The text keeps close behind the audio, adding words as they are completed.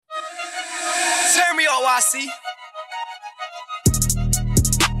Turn me up, YC.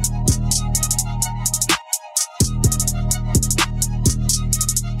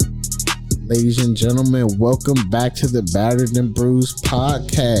 Ladies and gentlemen, welcome back to the Battered and Bruised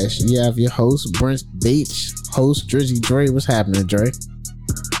podcast. You have your host, Brent Bates, host, Drizzy Dre. What's happening, Dre?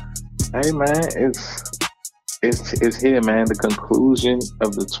 Hey, man, it's here, man. The conclusion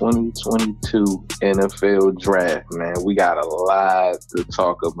of the 2022 NFL draft, man. We got a lot to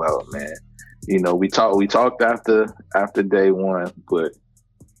talk about, man. You know, we talked after day one, but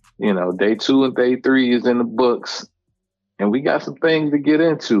you know, day two and day three is in the books, and we got some things to get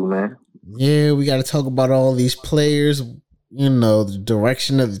into, man. Yeah, we got to talk about all these players, you know, the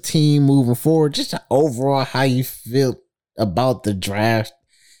direction of the team moving forward, just overall how you feel about the draft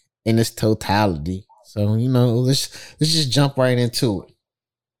in its totality. So, you know, let's just jump right into it.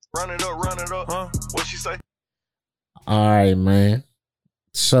 Run it up, huh? What she say? All right, man.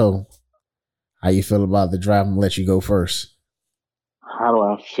 So, how you feel about the draft? I'm gonna let you go first. How do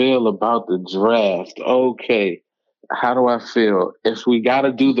I feel about the draft? Okay. How do I feel? If we got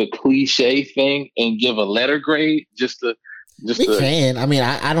to do the cliche thing and give a letter grade, We can. I mean,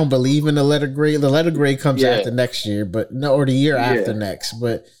 I don't believe in the letter grade. The letter grade comes after next year, but no, or the year after next.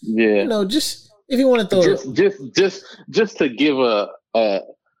 But you know, just if you want to throw, just to give a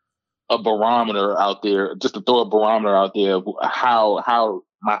barometer out there, just to throw a barometer out there of how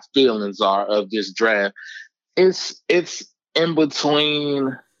my feelings are of this draft. It's in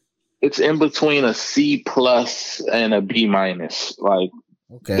between. It's in between a C plus and a B minus. Like,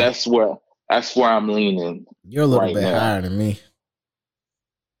 okay, that's where I'm leaning. You're a little bit higher than me.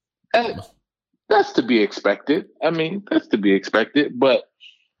 That's to be expected. I mean, that's to be expected. But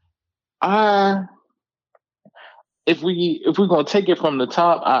if we're gonna take it from the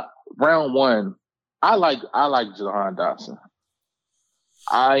top, round one, I like Jahan Dotson.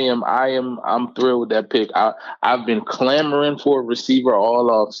 I'm thrilled with that pick. I've been clamoring for a receiver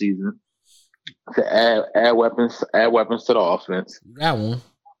all off season to add weapons to the offense. You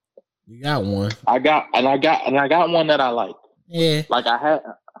got one. I got one that I like. Yeah.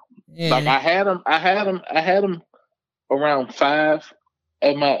 I had him around 5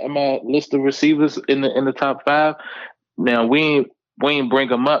 at my list of receivers in the top 5. Now we ain't bring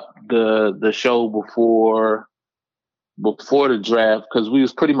him up the show before the draft, because we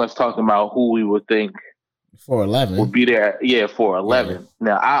was pretty much talking about who we would think for 11 would be there. Yeah, for 11. Yeah.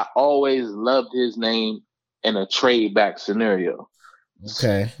 Now I always loved his name in a trade back scenario.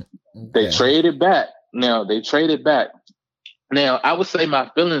 Okay. They traded back. Now I would say my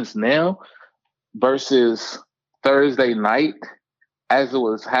feelings now versus Thursday night, as it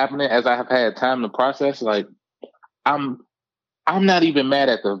was happening, as I have had time to process, like I'm not even mad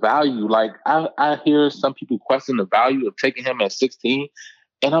at the value. Like, I hear some people question the value of taking him at 16.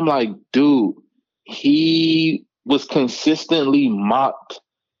 And I'm like, dude, he was consistently mocked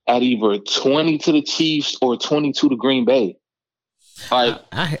at either 20 to the Chiefs or 22 to Green Bay. Like,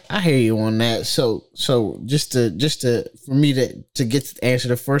 I hear you on that. So just to for me to get to answer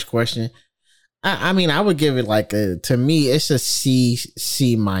the first question, I mean, I would give it like to me, it's a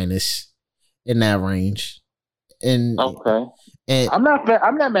C minus in that range. And okay. And I'm not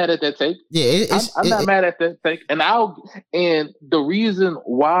mad at that take. Yeah, I'm not mad at that take. And the reason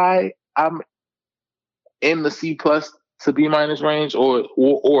why I'm in the C plus to B minus range,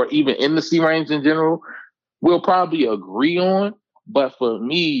 or even in the C range in general, we'll probably agree on. But for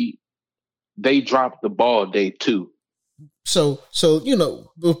me, they dropped the ball day 2. So you know,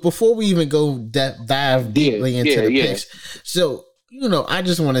 before we even go dive deeply into the picks, so you know, I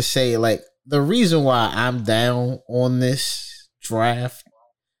just want to say, like, the reason why I'm down on this draft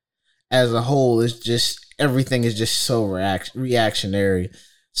as a whole is just everything is just so reactionary.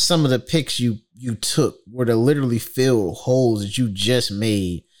 Some of the picks you took were to literally fill holes that you just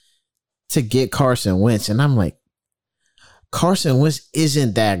made to get Carson Wentz, and I'm like, Carson Wentz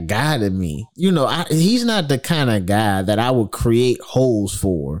isn't that guy to me. You know, he's not the kind of guy that I would create holes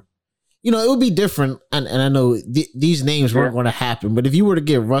for. You know, it would be different, and I know these names weren't going to happen, but if you were to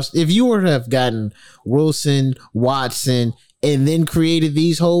get if you were to have gotten Wilson, Watson, and then created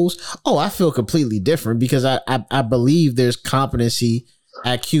these holes, I feel completely different, because I believe there's competency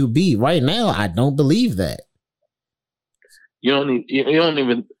at QB. Right now, I don't believe that. You don't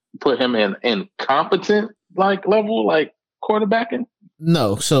even put him in competent level, like quarterbacking?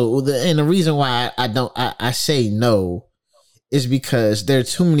 No. So the reason why I say no is because there are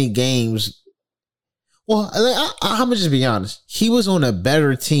too many games. Well, I'm gonna just be honest. He was on a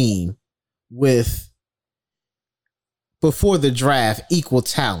better team with, before the draft, equal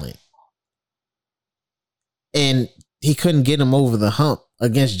talent, and he couldn't get him over the hump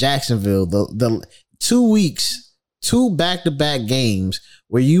against Jacksonville, the 2 weeks, 2 back-to-back games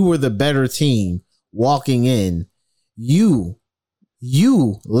where you were the better team walking in, you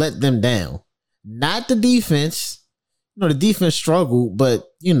let them down. Not the defense. The defense struggled, but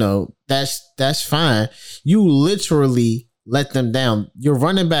that's fine. You literally let them down. Your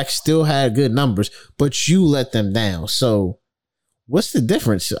running back still had good numbers, but you let them down. So what's the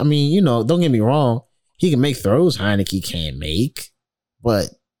difference? I mean, don't get me wrong. He can make throws Heineke can't make, but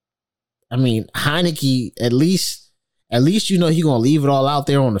I mean, Heineke at least he gonna leave it all out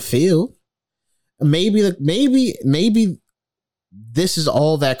there on the field. Maybe this is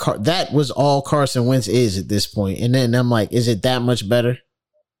all that was all Carson Wentz is at this point. And then I'm like, is it that much better?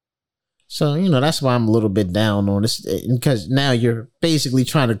 So, that's why I'm a little bit down on this, because now you're basically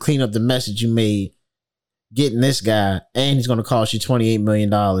trying to clean up the message you made getting this guy, and he's going to cost you $28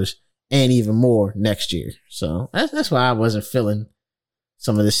 million and even more next year. So that's why I wasn't feeling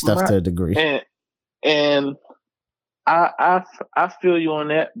some of this stuff to a degree. And I feel you on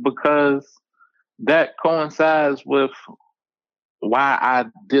that, because that coincides with why I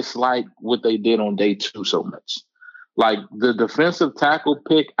dislike what they did on day 2 so much. Like, the defensive tackle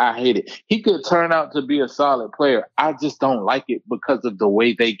pick, I hate it. He could turn out to be a solid player. I just don't like it because of the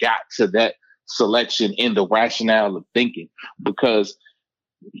way they got to that selection and the rationale of thinking. Because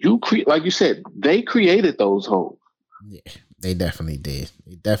like you said, they created those holes. Yeah, they definitely did.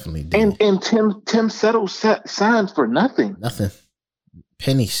 And Tim Settle signed for nothing. Nothing.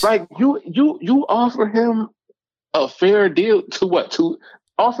 Pennies. Like, you offer him a fair deal to what?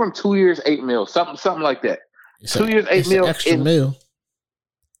 Offer him 2 years, $8 million, something like that. 2 years, $8 million. Extra meal.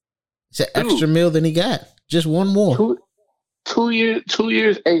 It's an extra meal than he got. Just one more. 2 years,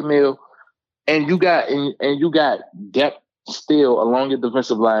 $8 million, and you got depth still along the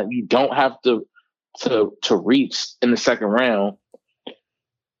defensive line. You don't have to reach in the second round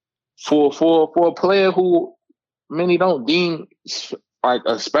for a player who many don't deem like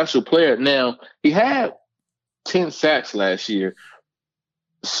a special player. Now, he had 10 sacks last year.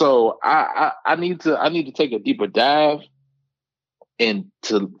 So I need to take a deeper dive and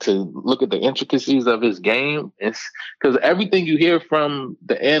to look at the intricacies of his game. It's because everything you hear from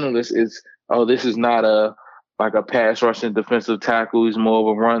the analysts is, oh, this is not a pass rushing defensive tackle. He's more of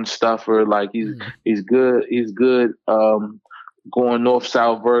a run stuffer. Like, he's good. He's good going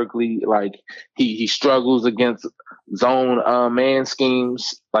north-south vertically. Like, he struggles against zone man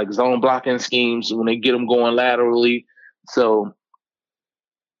schemes, like zone blocking schemes when they get him going laterally. So,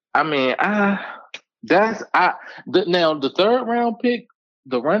 I mean, now the 3rd round pick,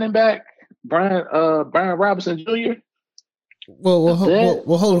 the running back, Brian Robinson Jr. Well,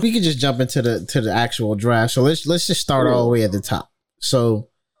 hold on. We can just jump into the actual draft. So let's just start all the way at the top. So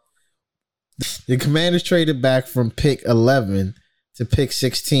the Commanders traded back from pick 11 to pick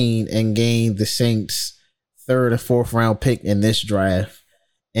 16 and gained the Saints' 3rd and 4th round pick in this draft.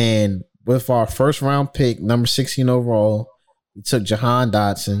 And with our 1st round pick, number 16 overall, we took Jahan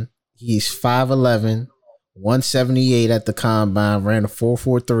Dotson. He's 5'11", 178 at the combine, ran a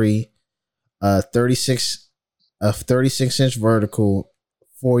 4.43, 36-inch vertical,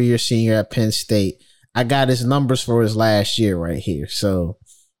 4-year senior at Penn State. I got his numbers for his last year right here. So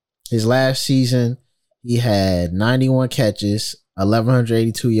his last season, he had 91 catches,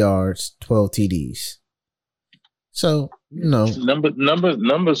 1,182 yards, 12 TDs. So, numbers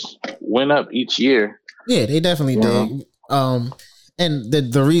went up each year. Yeah, they definitely did. And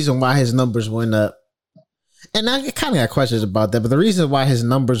the reason why his numbers went up, and I kind of got questions about that, but the reason why his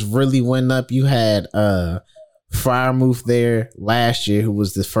numbers really went up, you had Freiermuth there last year, who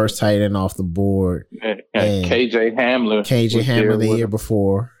was the first tight end off the board, and KJ Hamler the year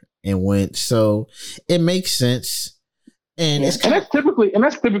before, and went. So it makes sense, and that's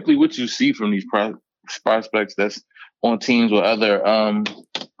typically what you see from these prospects that's on teams with other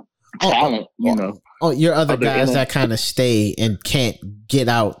talent, your other guys that kind of stay and can't get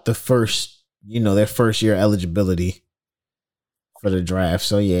out the first, their first year eligibility for the draft.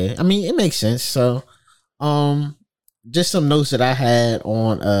 So yeah, I mean, it makes sense. So, just some notes that I had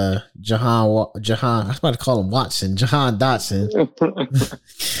on Jahan. I was about to call him Watson, Jahan Dotson.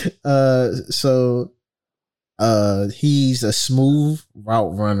 He's a smooth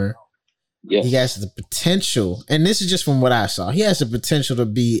route runner. Yes. He has the potential, and this is just from what I saw, he has the potential to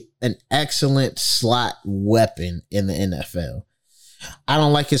be an excellent slot weapon in the NFL. I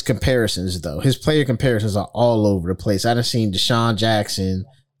don't like his comparisons, though. His player comparisons are all over the place. I done seen Deshaun Jackson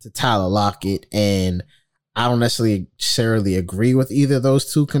to Tyler Lockett, and I don't necessarily agree with either of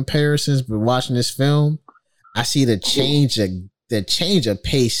those two comparisons, but watching this film, I see the change of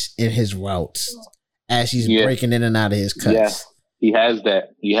pace in his routes as he's breaking in and out of his cuts. He has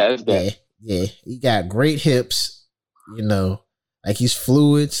that. Yeah. He got great hips, you know. Like he's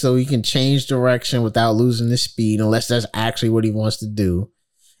fluid, so he can change direction without losing his speed, unless that's actually what he wants to do.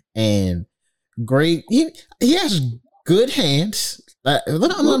 And great, he has good hands. He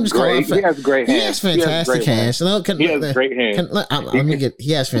has great hands. He has fantastic hands. He has great hands.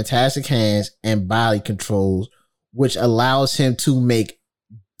 He has fantastic hands and body controls, which allows him to make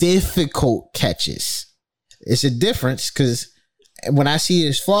difficult catches. It's a difference because when I see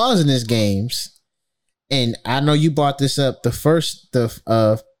his flaws in his games. And I know you brought this up in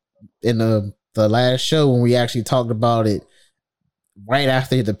the last show when we actually talked about it right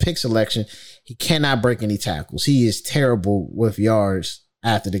after the pick selection. He cannot break any tackles. He is terrible with yards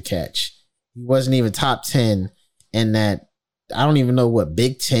after the catch. He wasn't even top 10 in that, I don't even know what,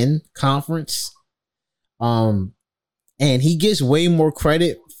 Big Ten conference. And he gets way more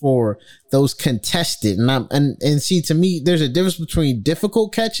credit for those contested. And see, to me, there's a difference between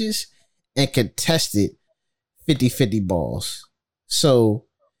difficult catches and contested 50-50 balls. So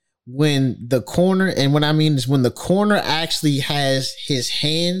when the corner, and what I mean is when the corner actually has his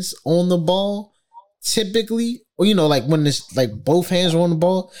hands on the ball, typically, or you know, like when it's like both hands are on the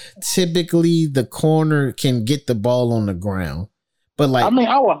ball, typically the corner can get the ball on the ground. But like, I mean,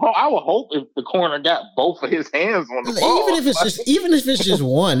 I would hope if the corner got both of his hands on the ball. Even if it's just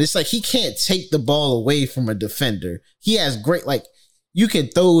one, it's like he can't take the ball away from a defender. He has great, like, you can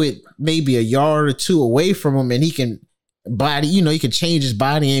throw it maybe a yard or two away from him and he can he can change his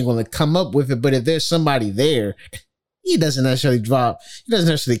body angle and come up with it. But if there's somebody there, he doesn't necessarily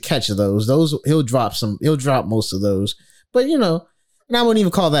catch those. He'll drop most of those. But, you know, and I wouldn't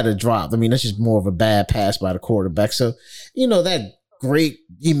even call that a drop. I mean, that's just more of a bad pass by the quarterback. So, you know, that great,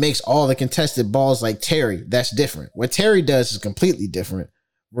 he makes all the contested balls like Terry. That's different. What Terry does is completely different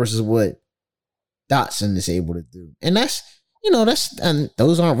versus what Dotson is able to do. And that's, and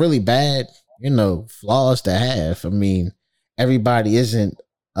those aren't really bad, flaws to have. I mean, everybody isn't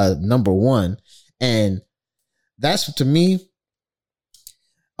a number one. And that's, to me.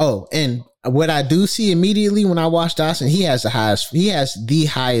 Oh, and what I do see immediately when I watch Dotson, he has the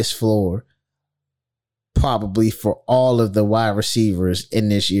highest floor probably for all of the wide receivers in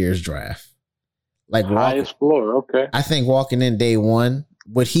this year's draft. Like highest floor, okay. I think walking in day one,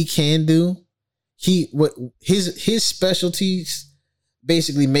 what he can do, his specialties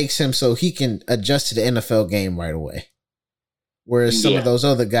basically makes him so he can adjust to the NFL game right away. Whereas some of those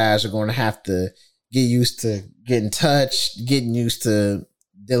other guys are going to have to get used to getting touched, getting used to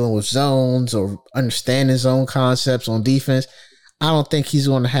dealing with zones or understanding zone concepts on defense. I don't think he's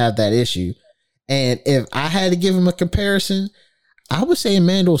going to have that issue. And if I had to give him a comparison, I would say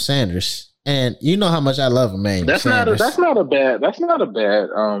Emmanuel Sanders. And you know how much I love Emmanuel Sanders. That's not a bad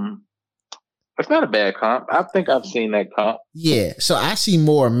comp. I think I've seen that comp. Yeah. So I see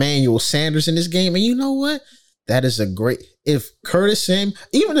more Emmanuel Sanders in this game. And you know what? That is a great, even if Curtis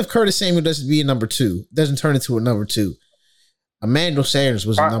Samuel doesn't be a number two, doesn't turn into a number two, Emmanuel Sanders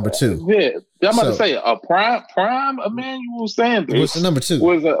was a number two. Yeah, I'm about to say a prime Emmanuel Sanders was the number two.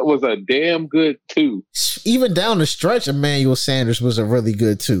 Was a damn good two. Even down the stretch, Emmanuel Sanders was a really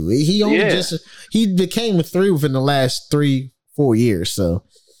good two. He became a three within the last 3-4 years. So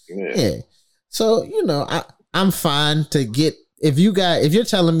yeah. So I'm fine to get if you're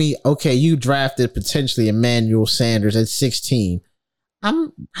telling me, okay, you drafted potentially Emmanuel Sanders at 16.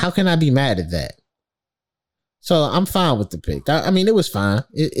 How can I be mad at that? So I'm fine with the pick. I mean, it was fine.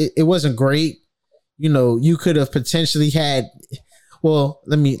 It wasn't great. You could have potentially had. Well,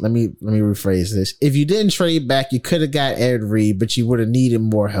 let me rephrase this. If you didn't trade back, you could have got Ed Reed, but you would have needed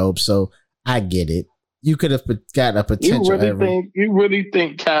more help. So I get it. You could have got a potential. You really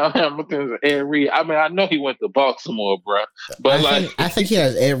think Kyle Hamilton's Ed Reed? I mean, I know he went to Baltimore, bro, but I think he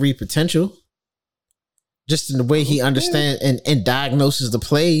has Ed Reed potential. Just in the way he understands and diagnoses the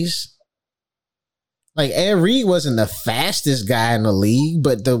plays. Like Ed Reed wasn't the fastest guy in the league,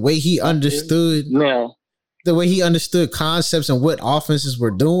 but the way he understood concepts and what offenses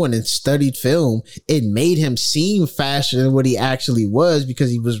were doing and studied film, it made him seem faster than what he actually was because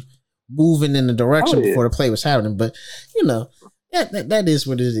he was moving in the direction before the play was happening. But that is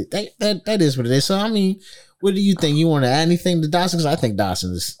what it is. That is what it is. So I mean, what do you think? You want to add anything to Dotson? Because I think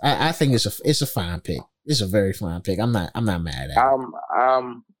Dotson is. I think it's a fine pick. It's a very fine pick. I'm not mad at it.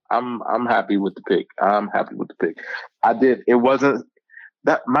 I'm happy with the pick. It wasn't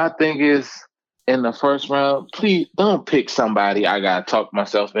that my thing is in the first round, please don't pick somebody I gotta talk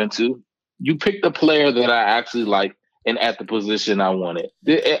myself into. You picked the player that I actually like and at the position I wanted.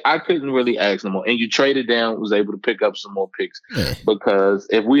 I couldn't really ask no more. And you traded down, was able to pick up some more picks. Because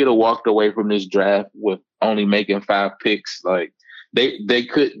if we had walked away from this draft with only making 5 picks, like They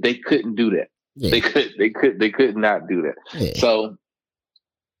couldn't do that. Yeah. They could not do that. Yeah. So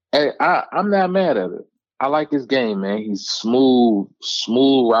hey, I'm not mad at it. I like his game, man. He's smooth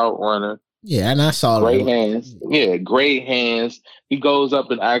route runner. Yeah, and I saw great hands. Yeah, great hands. He goes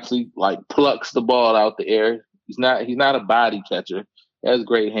up and actually like plucks the ball out the air. He's not a body catcher. He has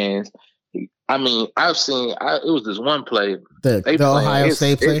great hands. I've seen. It was this one play. The Ohio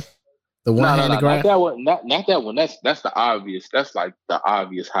State play. The one-handed grab. Not that one. Not that one. That's the obvious. That's like the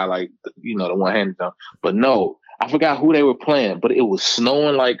obvious highlight. The one-handed jump. But no, I forgot who they were playing. But it was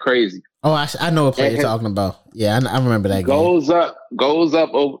snowing like crazy. Oh, I know what play you're talking about. Yeah, I remember that game. Goes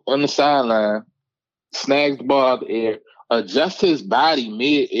up on the sideline, snags the ball out the air, adjusts his body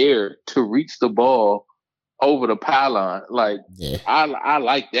mid-air to reach the ball over the pylon. Like, yeah. I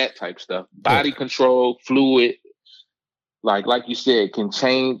like that type stuff. Body control, fluid. Like you said, can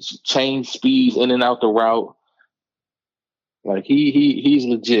change speeds in and out the route. Like he's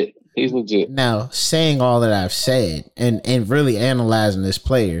legit. He's legit. Now, saying all that I've said and really analyzing this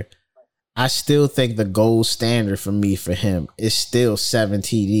player, I still think the gold standard for him is still 7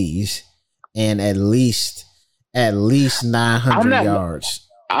 TDs and at least 900 yards.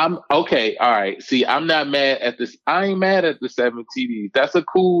 I'm okay. All right. See, I'm not mad at this. I ain't mad at the 7 TDs.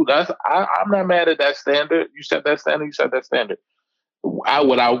 I'm not mad at that standard. You set that standard.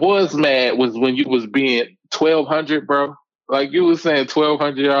 What I was mad was when you was being 1,200, bro. Like you was saying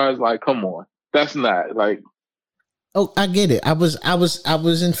 1,200 yards. Like, come on. That's not like. Oh, I get it. I was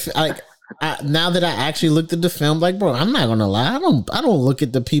in like. Now that I actually looked at the film, like, bro, I'm not gonna lie. I don't look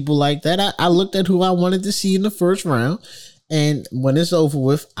at the people like that. I looked at who I wanted to see in the first round, and when it's over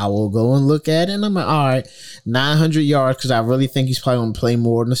with, I will go and look at it. And I'm like, all right, 900 yards because I really think he's probably gonna play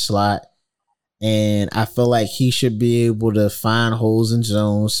more in the slot, and I feel like he should be able to find holes in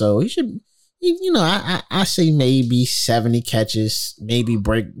zones. So he should, I say maybe 70 catches, maybe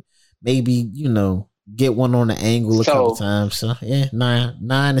get one on the angle a couple times. So yeah,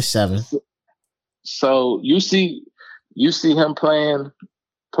 9 to 7. So you see him playing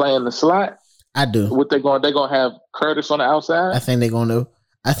the slot? I do. What they're gonna have Curtis on the outside? I think they're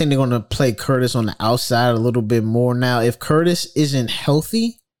gonna play Curtis on the outside a little bit more now. If Curtis isn't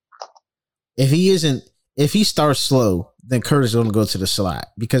healthy, if he starts slow, then Curtis is gonna go to the slot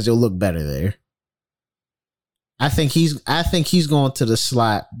because it'll look better there. I think he's going to the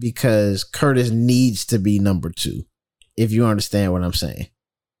slot because Curtis needs to be number 2. If you understand what I'm saying.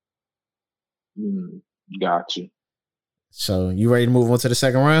 Gotcha. So you ready to move on to the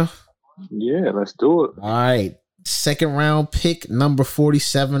second round? Yeah, let's do it. All right. Second round pick, number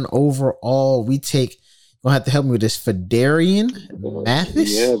 47 overall. We take. You're gonna have to help me with this. Phidarian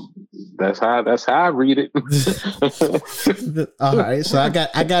Mathis. Yeah, that's how I read it. All right. So I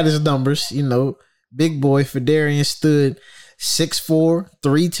got his numbers. Big boy Phidarian stood 6'4",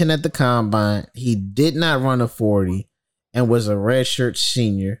 310 at the combine. He did not run a 40 and was a redshirt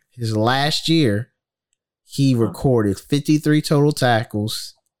senior. His last year, he recorded 53 total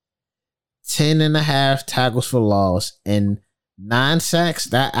tackles, 10.5 tackles for loss, and 9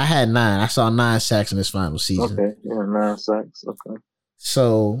 sacks. I had 9. I saw 9 sacks in his final season. Okay, yeah, 9 sacks. Okay.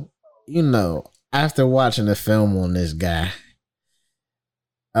 So, after watching the film on this guy,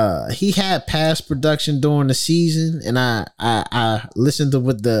 he had past production during the season, and I listened to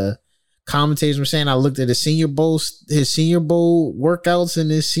what the commentators were saying. I looked at his Senior Bowl workouts and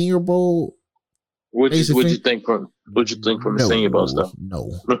his Senior Bowl. What'd you think from the Senior Bowl stuff?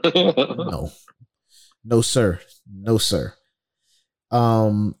 No, sir.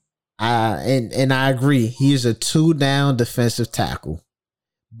 I agree. He is a 2-down defensive tackle,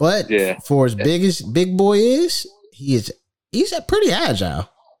 but for as big boy is, he's pretty agile.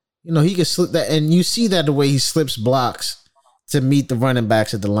 He can slip that, and you see that the way he slips blocks to meet the running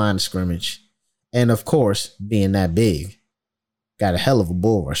backs at the line of scrimmage. And of course, being that big, got a hell of a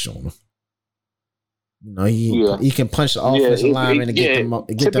bull rush on him. He can punch the offensive lineman and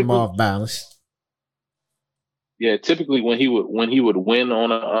get them off balance. Yeah, typically when he would win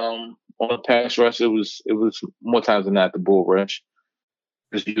on a pass rush, it was more times than not the bull rush.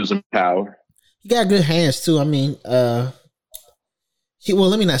 Just using power. He got good hands too. Let me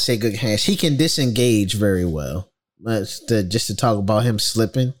not say good hands. He can disengage very well. Just to talk about him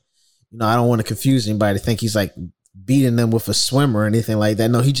slipping, I don't want to confuse anybody to think he's like beating them with a swim or anything like that.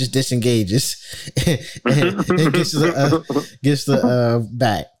 No, he just disengages and gets the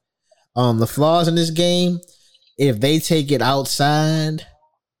back. The flaws in this game, if they take it outside,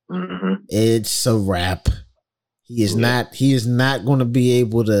 it's a wrap. He is not going to be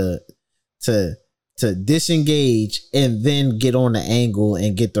able to disengage and then get on the angle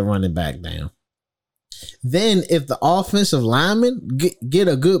and get the running back down. Then if the offensive lineman get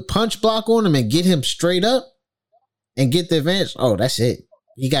a good punch block on him and get him straight up and get the advantage, oh, that's it.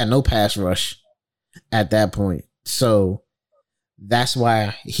 He got no pass rush at that point. So that's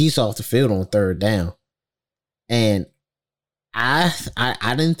why he's off the field on third down. And I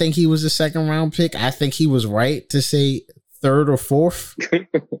didn't think he was a second round pick. I think he was right to say third or fourth.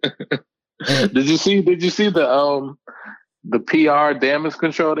 Did you see the PR damage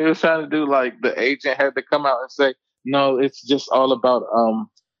control they were trying to do? Like the agent had to come out and say, no, it's just all about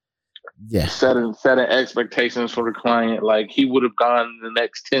setting expectations for the client. Like he would have gone the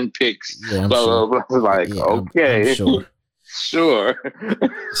next 10 picks. Yeah, blah, blah, blah. Like, yeah, okay. I'm sure. Sure.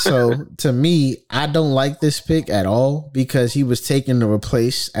 So to me, I don't like this pick at all because he was taken to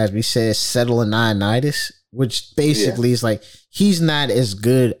replace, as we said, Settle and Ioannidis, which basically is like he's not as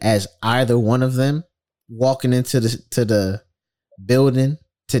good as either one of them walking into the building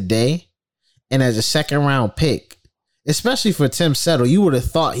today. And as a second round pick, especially for Tim Settle, you would have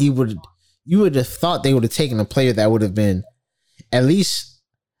thought they would have taken a player that would have been at least,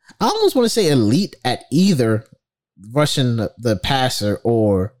 I almost want to say elite at either rushing the passer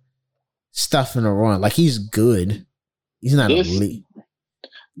or stuffing a run. Like he's good. He's not elite.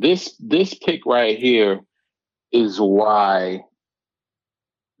 This pick right here is why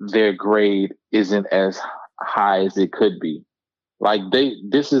their grade isn't as high as it could be. Like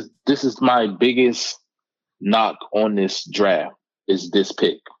this is my biggest knock on this draft is this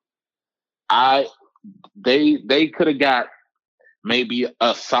pick. They could have got maybe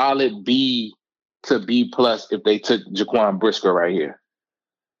a solid B to B plus if they took Jaquan Brisker right here.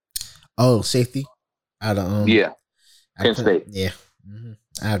 Oh, safety? Penn State. Yeah. Mm-hmm.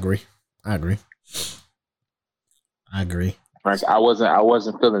 I agree. Like I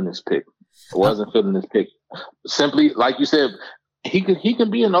wasn't feeling this pick. Simply, like you said, he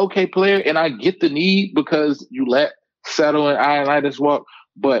can be an okay player, and I get the need because you let Settle and Ioannidis walk,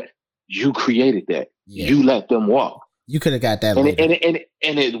 but you created that. Yeah. You let them walk. You could have got that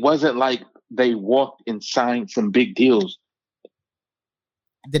and it wasn't like they walked and signed some big deals.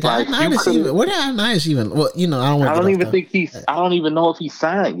 Did Ioannidis even? What did Ioannidis even? Well, I don't even know if he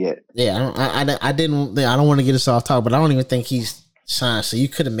signed yet. Yeah, I don't want to get us off topic, but I don't even think he's signed. So you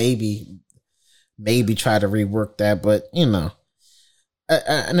could have maybe try to rework that, but and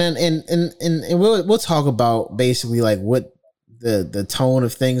we'll talk about basically like what the tone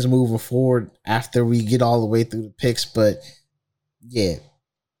of things moving forward after we get all the way through the picks. But yeah,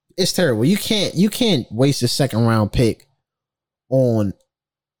 it's terrible. You can't waste a second round pick on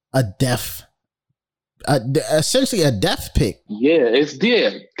essentially a depth pick. Yeah,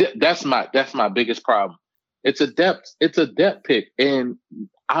 that's my biggest problem. It's a depth pick, and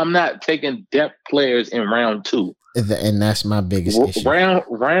I'm not taking depth players in round 2. And that's my biggest issue.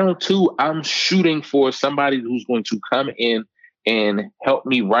 Round 2, I'm shooting for somebody who's going to come in and help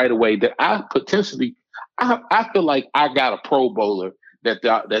me right away. That I feel like I got a Pro Bowler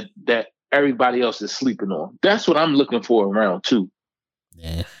that everybody else is sleeping on. That's what I'm looking for in round 2.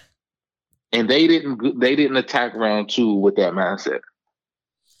 Yeah. And they didn't attack round 2 with that mindset.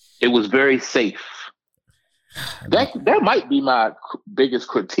 It was very safe. That might be my biggest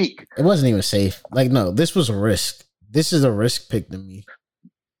critique. It wasn't even safe. Like, no, this was a risk. This is a risk pick to me.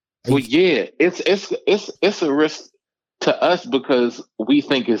 Well, yeah, it's a risk to us because we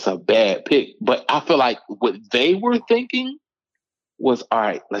think it's a bad pick. But I feel like what they were thinking was, all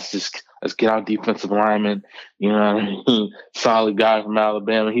right, let's get our defensive lineman, solid guy from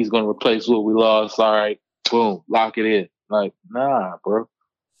Alabama. He's going to replace what we lost. All right, boom, lock it in. Like, nah, bro.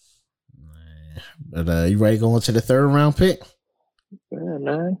 But you ready to go into the third round pick? Yeah,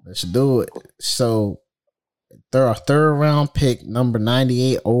 man. Let's do it. So, our third round pick, number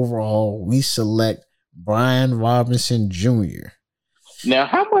 98 overall, we select Brian Robinson Jr. Now,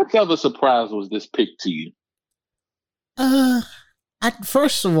 how much of a surprise was this pick to you?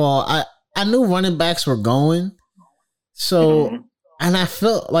 First of all, I knew running backs were going. So, and I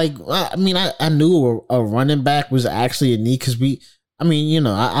felt like, I knew a running back was actually a need because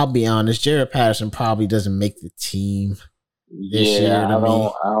I'll be honest, Jared Patterson probably doesn't make the team this year. I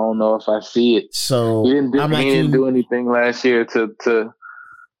don't know if I see it. So he didn't do anything last year to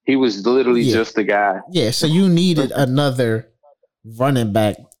he was literally just a guy. Yeah, so you needed another running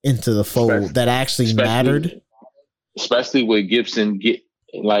back into the fold that actually mattered. Especially with Gibson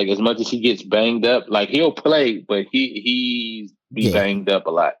like as much as he gets banged up, like he'll play, but he's banged up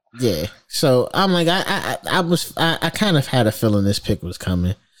a lot. Yeah. So I'm like, I kind of had a feeling this pick was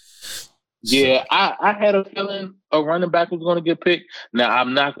coming. Yeah, I had a feeling a running back was going to get picked. Now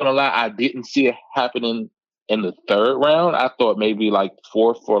I'm not going to lie, I didn't see it happening in the third round. I thought maybe like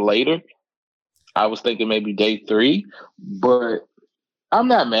fourth or later. I was thinking maybe day 3, but I'm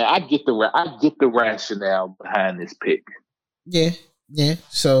not mad. I get the rationale behind this pick. Yeah.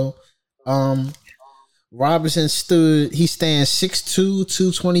 So, Robinson stands 6'2",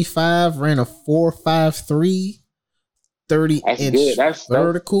 225, ran a 4.53, 30-inch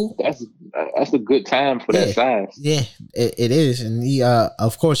vertical. That's a good time for that size. Yeah, it is. And he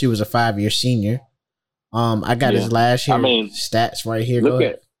of course he was a 5-year senior. I got his last year stats right here. Look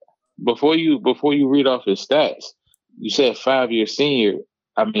at before you read off his stats, you said 5-year senior.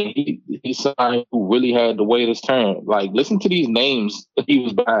 I mean, he's somebody who really had to wait his turn. Like, listen to these names that he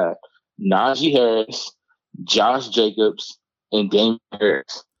was behind: Najee Harris, Josh Jacobs, and Damien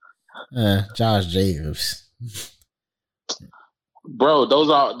Harris. Josh Jacobs. Bro, those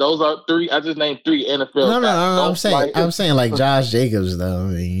are 3. I just named 3 NFL. No. I'm saying like Josh Jacobs though. I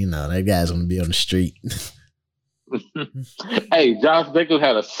mean, that guy's gonna be on the street. Hey, Josh Jacobs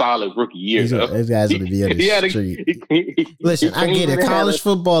had a solid rookie year. This guy's gonna be on the street. Listen, I get it. College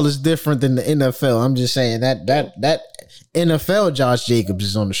football is different than the NFL. I'm just saying that NFL Josh Jacobs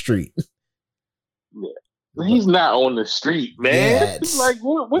is on the street. Yeah. He's not on the street, man. Yes. Like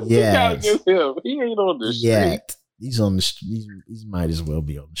what you got against him? He ain't on the street. Yeah. He's on the street. He might as well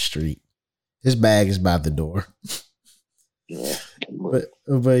be on the street. His bag is by the door. Yeah.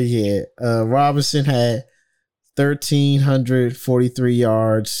 But yeah, Robinson had 1,343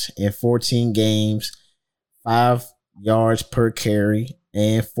 yards in 14 games, 5 yards per carry,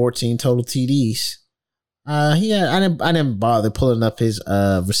 and 14 total TDs. I didn't bother pulling up his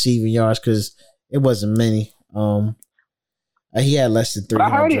receiving yards because it wasn't many. He had less than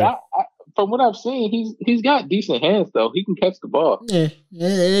 300. From what I've seen, he's got decent hands though. He can catch the ball. Yeah,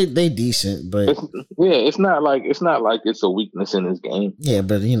 they decent, but it's not like it's a weakness in his game. Yeah,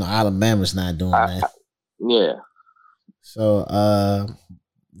 but Alabama's not doing that. Yeah. So,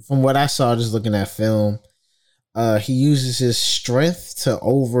 from what I saw, just looking at film, he uses his strength to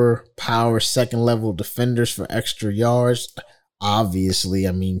overpower second level defenders for extra yards. Obviously,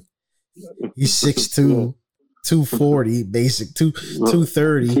 I mean, he's 6'2". 240, basic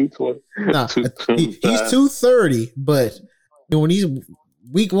 230. Nah, he's 230, but when he's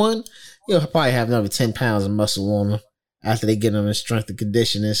week 1, he'll probably have another 10 pounds of muscle on him after they get him in strength and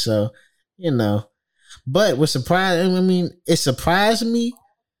conditioning. So, but what surprised, it surprised me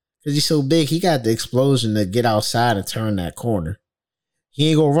because he's so big. He got the explosion to get outside and turn that corner. He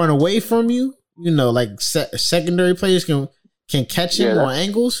ain't gonna run away from you. Like secondary players can catch him on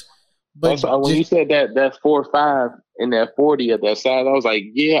angles. But when you said that's 4.5 and that 40 at that size, I was like,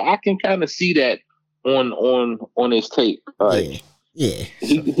 yeah, I can kind of see that on his tape. Yeah.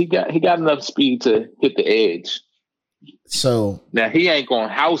 He got enough speed to hit the edge. So now he ain't gonna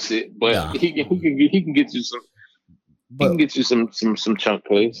house it, but he can get you some. He can get you some chunk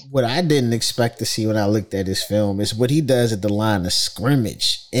plays. What I didn't expect to see when I looked at his film is what he does at the line of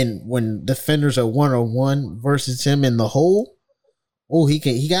scrimmage, and when defenders are 1-on-1 versus him in the hole. Oh, he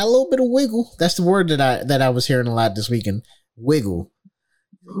got a little bit of wiggle. That's the word that I was hearing a lot this weekend. Wiggle.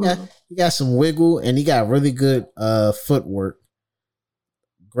 He got some wiggle, and he got really good footwork.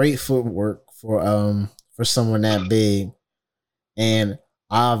 Great footwork for someone that big. And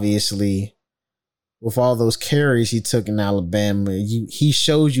obviously, with all those carries he took in Alabama, he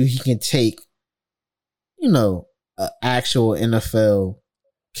shows you he can take, an actual NFL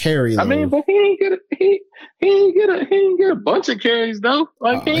carry load. But he didn't get a bunch of carries though.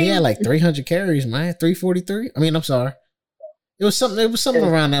 Like he had like 300 carries, man. 343. I'm sorry. It was something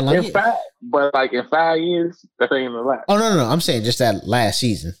around that line. But like in 5 years, that ain't a lot. Oh no. I'm saying just that last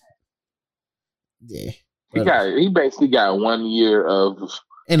season. Yeah. He basically got 1 year of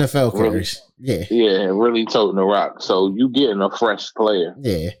NFL carries. Yeah, really toting the rock. So you getting a fresh player.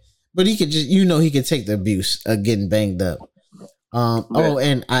 Yeah. But he could just he could take the abuse of getting banged up.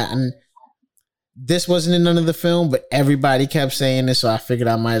 And this wasn't in none of the film, but everybody kept saying this, so I figured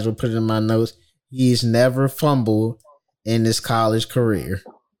I might as well put it in my notes. He's never fumbled in his college career.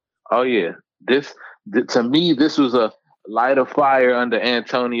 Oh yeah, to me, this was a light of fire under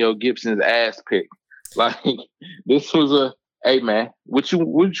Antonio Gibson's ass pick. Like this was hey man, what you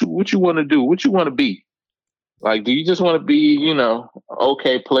want to do? What you want to be? Like, do you just want to be,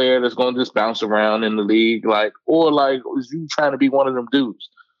 okay player that's going to just bounce around in the league, or is you trying to be one of them dudes?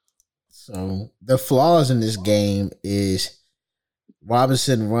 So the flaws in this game is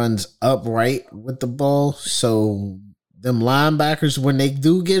Robinson runs upright with the ball. So them linebackers, when they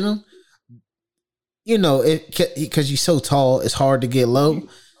do get him, because he's so tall, it's hard to get low.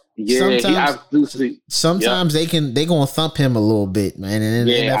 Yeah, sometimes they gonna thump him a little bit, man. And in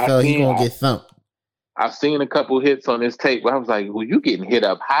the NFL, he's gonna get thumped. I've seen a couple hits on this tape, but I was like, "Well, you getting hit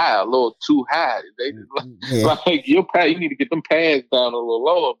up high, a little too high. Like you need to get them pads down a little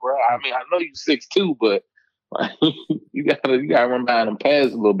lower, bro. I mean, I know you 6'2", but like, you gotta run behind them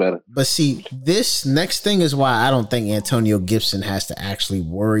pads a little better." But see, this next thing is why I don't think Antonio Gibson has to actually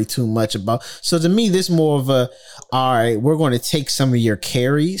worry too much about. So to me, this more of a, all right, we're going to take some of your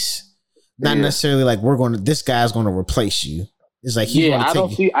carries, not necessarily like this guy's going to replace you. It's like I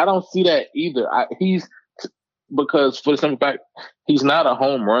don't see that either. Because for the simple fact, he's not a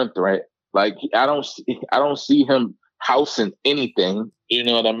home run threat. Like I don't see him housing anything. You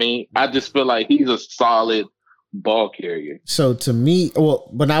know what I mean? I just feel like he's a solid ball carrier. So to me,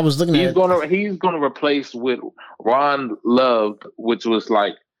 when I was looking he's gonna replace with Ron Love, which was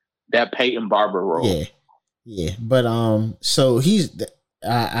like that Peyton Barber role. Yeah. But so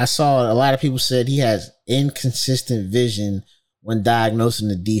I saw a lot of people said he has inconsistent vision when diagnosing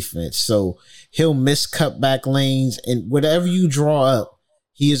the defense. So he'll miss cutback lanes, and whatever you draw up,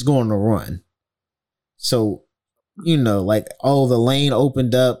 he is going to run. So, like, the lane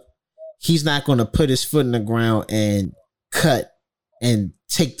opened up. He's not going to put his foot in the ground and cut and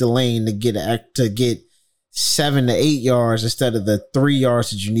take the lane to get 7 to 8 yards instead of the 3 yards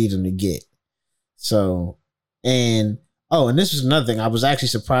that you need him to get. So, and this was another thing. I was actually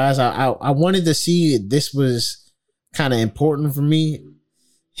surprised. I wanted to see it. This was kind of important for me.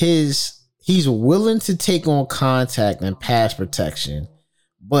 He's willing to take on contact and pass protection,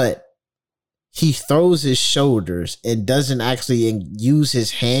 but he throws his shoulders and doesn't actually use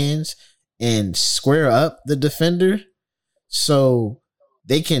his hands and square up the defender so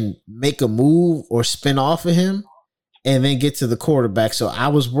they can make a move or spin off of him and then get to the quarterback. So I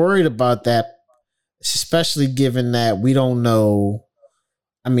was worried about that, especially given that we don't know.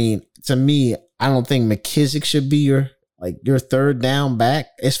 I mean, to me, I don't think McKissick should be your third down back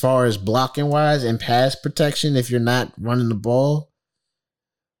as far as blocking wise and pass protection if you're not running the ball.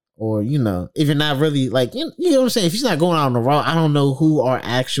 Or, if you're not really like, you know what I'm saying? If he's not going out on the route, I don't know who our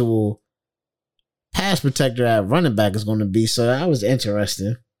actual pass protector at running back is going to be. So that was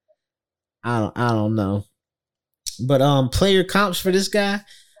interesting. I don't know. But player comps for this guy, I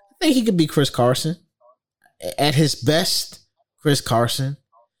think he could be Chris Carson. At his best, Chris Carson.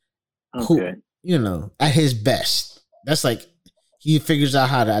 Okay. Who, at his best. That's like he figures out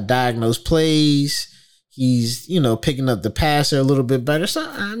how to diagnose plays. He's, picking up the passer a little bit better. So,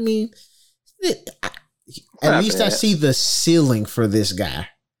 I mean, at least I see the ceiling for this guy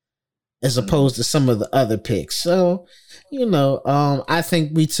as opposed to some of the other picks. So, I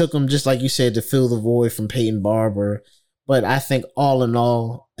think we took him, just like you said, to fill the void from Peyton Barber. But I think all in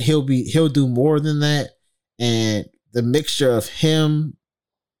all, he'll do more than that. And the mixture of him,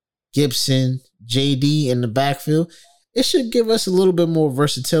 Gibson, JD in the backfield, it should give us a little bit more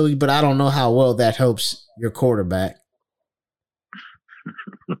versatility, but I don't know how well that helps your quarterback.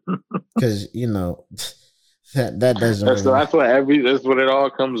 Because, that doesn't. That's what it all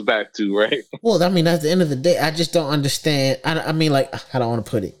comes back to, right? Well, I mean, at the end of the day, I just don't understand. I mean, like, I don't want to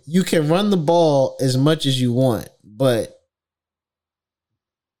put it. You can run the ball as much as you want, but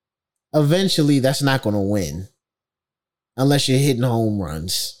eventually that's not going to win unless you're hitting home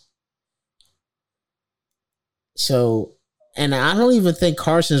runs. So, and I don't even think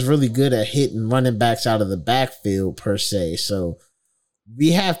Carson's really good at hitting running backs out of the backfield per se. So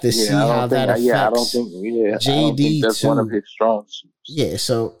we have to see how that affects JD. I don't think that's one of his strong suits. Yeah,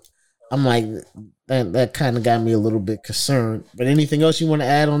 so I'm like, that kind of got me a little bit concerned. But anything else you want to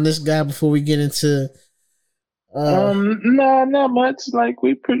add on this guy before we get into? No, not much. Like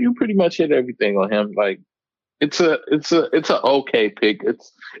you pretty much hit everything on him. Like it's a okay pick.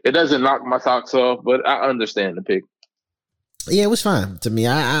 It doesn't knock my socks off, but I understand the pick. Yeah, it was fine to me.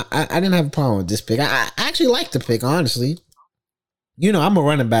 I didn't have a problem with this pick. I actually liked the pick, honestly. I'm a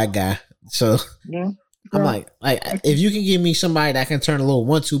running back guy, so yeah. I'm like if you can give me somebody that can turn a little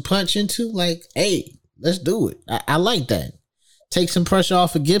 1-2 punch into, like, hey, let's do it. I like that. Take some pressure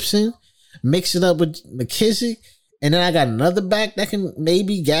off of Gibson, mix it up with McKissick, and then I got another back that can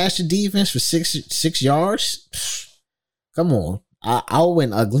maybe gash the defense for 6 yards. Come on, I'll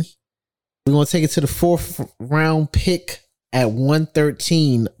win ugly. We're gonna take it to the 4th round pick at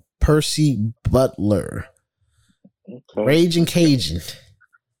 113. Percy Butler. Okay. Raging Cajun.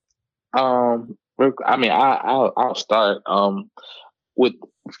 I mean, I'll start. With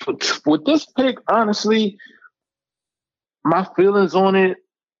this pick, honestly, my feelings on it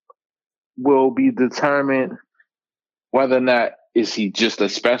will be determined whether or not is he just a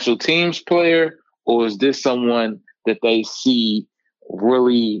special teams player or is this someone that they see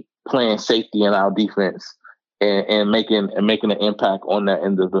really playing safety in our defense and making an impact on that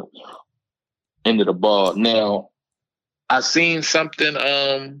end of end of the ball. Now, I seen something,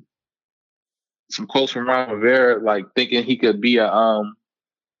 some quotes from Ron Rivera, like thinking he could be a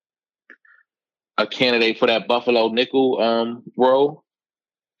candidate for that Buffalo nickel role.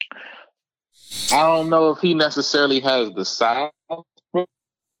 I don't know if he necessarily has the size,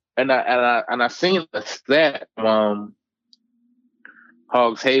 and I seen the stat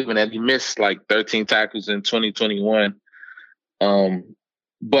Hogs Haven that he missed like 13 tackles in 2021.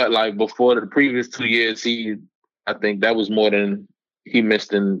 But like before the previous 2 years, I think that was more than he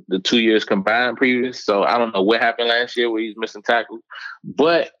missed in the 2 years combined previous. So I don't know what happened last year where he's missing tackles,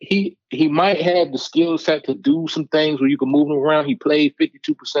 but he might have the skill set to do some things where you can move him around. He played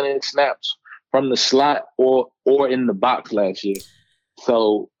 52% of his snaps from the slot or in the box last year.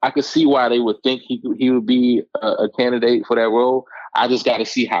 So I could see why they would think he would be a candidate for that role. I just got to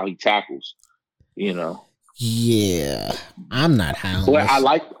see how he tackles, you know. Yeah, I'm not high. But I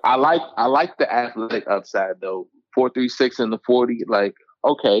like the athletic upside though. 4.36 in the 40. Like,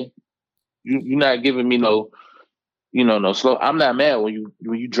 okay, you're not giving me no slow. I'm not mad when you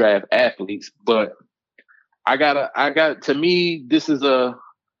draft athletes, but I to me this is I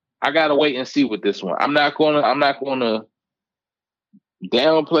gotta wait and see with this one. I'm not gonna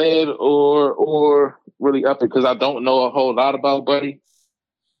downplay it or really up it because I don't know a whole lot about Buddy.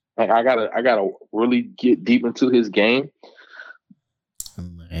 Like I gotta really get deep into his game.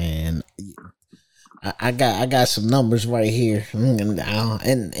 Man, I got some numbers right here,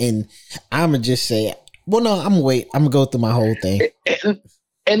 and I'ma just say, well, no, I'm gonna wait. I'm gonna go through my whole thing.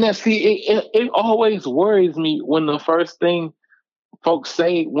 And then see, it always worries me when the first thing folks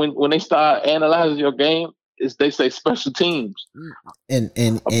say when they start analyzing your game is they say special teams. And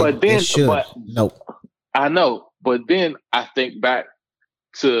but then nope. I know, but then I think back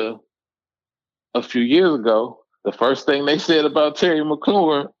to a few years ago, the first thing they said about Terry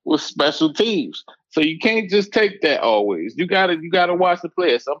McLaurin was special teams. So you can't just take that always. You gotta watch the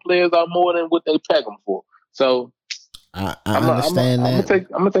players. Some players are more than what they peg them for. So I understand that.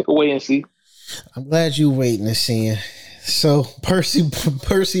 I'm gonna take a wait and see. I'm glad you waiting and seeing. So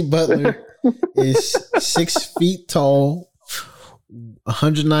Percy Butler is 6 feet tall,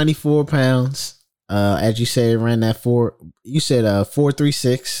 194 pounds. As you said, ran that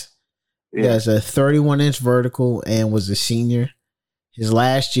 4.36. He has a 31-inch vertical and was a senior. His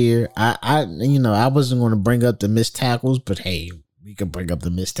last year, I wasn't going to bring up the missed tackles, but hey, we can bring up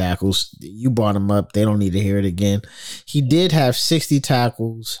the missed tackles. You brought him up. They don't need to hear it again. He did have 60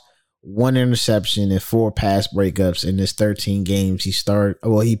 tackles, 1 interception, and 4 pass breakups in his 13 games he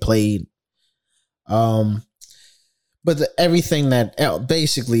played. But everything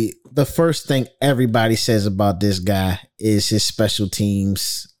basically the first thing everybody says about this guy is his special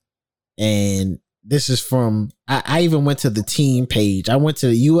teams. And this is from, I even went to the team page. I went to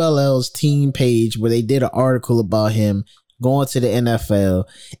the ULL's team page where they did an article about him going to the NFL.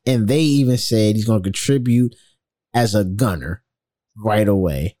 And they even said he's going to contribute as a gunner right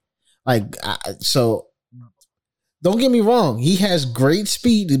away. So don't get me wrong. He has great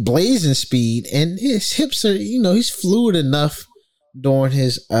speed, blazing speed, and his hips are, he's fluid enough during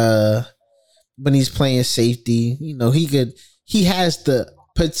his, when he's playing safety. He has the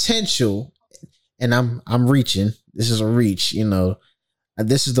potential, and I'm reaching. This is a reach,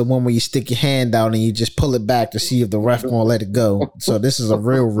 This is the one where you stick your hand out and you just pull it back to see if the ref gonna let it go. So this is a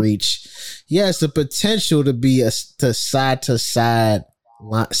real reach. He has the potential to be side to side,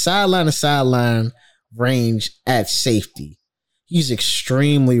 sideline to sideline range at safety. He's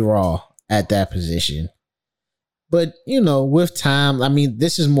extremely raw at that position. But, with time,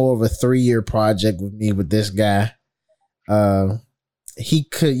 this is more of a 3-year project with me with this guy. He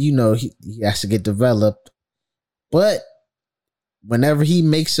could, he has to get developed. But whenever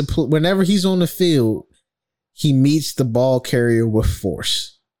whenever he's on the field, he meets the ball carrier with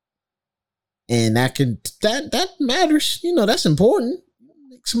force. And that matters. That's important.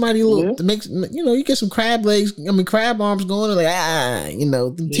 Somebody you get some crab legs, crab arms going,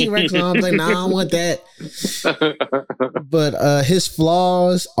 the T-Rex arms, I don't want that. But his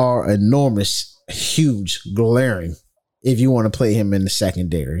flaws are enormous, huge, glaring. If you want to play him in the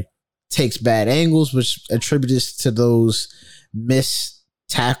secondary, takes bad angles, which attributes to those missed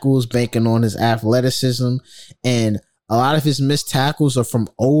tackles, banking on his athleticism, and a lot of his missed tackles are from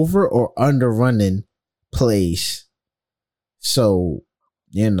over or under running plays. So,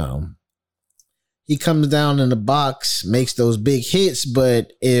 he comes down in the box, makes those big hits,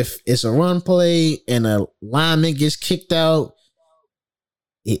 but if it's a run play and a lineman gets kicked out,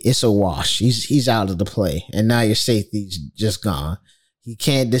 it's a wash. He's out of the play, and now your safety's just gone. He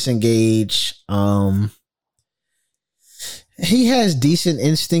can't disengage. He has decent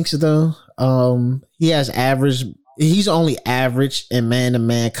instincts though. He has average. He's only average in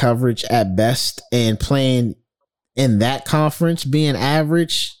man-to-man coverage at best, and playing in that conference, being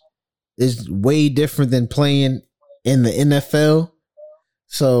average is way different than playing in the NFL.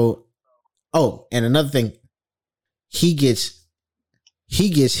 So, and another thing, he gets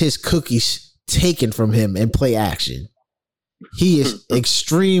his cookies taken from him in play action. He is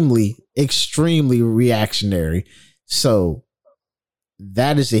extremely, extremely reactionary. So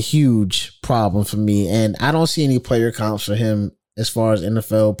that is a huge problem for me. And I don't see any player comps for him as far as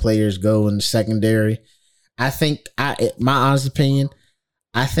NFL players go in the secondary. I think, my honest opinion,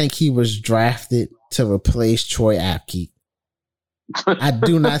 I think he was drafted to replace Troy Apke. I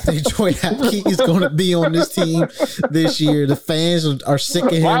do not think Troy Apke is going to be on this team this year. The fans are sick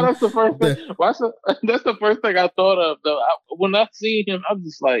of him. That's the first thing. That's the first thing I thought of, though. When I see him, I'm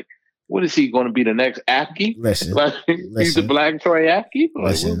just like, what is he going to be, the next Apke? Listen, he's the black Troy Apke.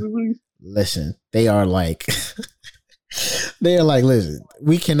 Listen. They are like, listen,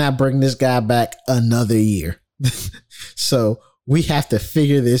 we cannot bring this guy back another year. So we have to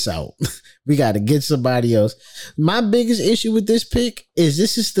figure this out. We got to get somebody else. My biggest issue with this pick is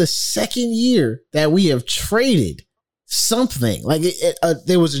this is the second year that we have traded something. Like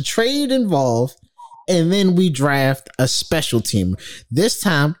there was a trade involved, and then we draft a special team. This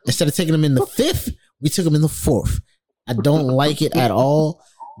time, instead of taking them in the 5th, we took them in the 4th. I don't like it at all.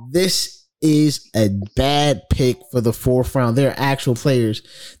 This is a bad pick for the 4th round. There are actual players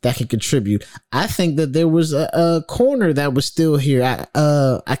that can contribute. I think that there was a corner that was still here. I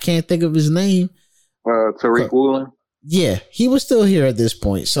can't think of his name. Tariq Woolen. Yeah, he was still here at this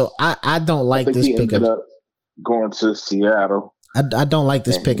point. So I don't like this pick. Ended up going to Seattle. I don't like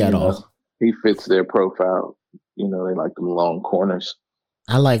this pick at all. He fits their profile. They like them long corners.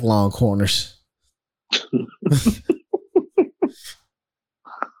 I like long corners.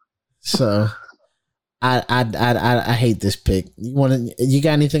 So I hate this pick. You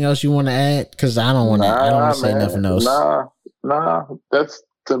got anything else you want to add? Because I don't want to. I don't want to say nothing else. Nah. That's,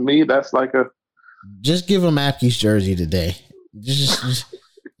 to me, that's like a. Just give him Apke's jersey today. Just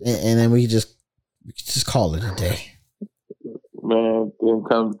and then we just call it a day. Man, then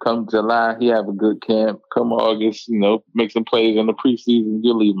come July, he have a good camp. Come August, make some plays in the preseason.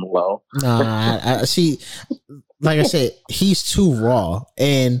 You leave him alone. Nah, I see. Like I said, he's too raw,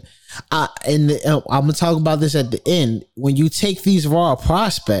 and I'm gonna talk about this at the end. When you take these raw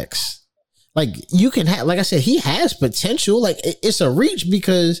prospects, like you can have, like I said, he has potential. Like it's a reach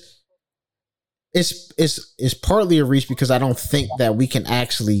because it's partly a reach because I don't think that we can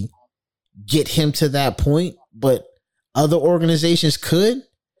actually get him to that point, but other organizations could.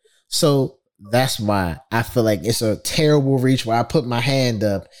 So that's why I feel like it's a terrible reach where I put my hand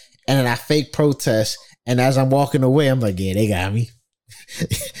up and then I fake protest. And as I'm walking away, I'm like, yeah, they got me.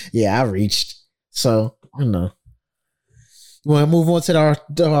 Yeah, I reached. So, You want to move on to our 2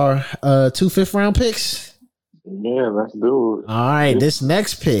 5th round picks? Yeah, let's do it. All right, this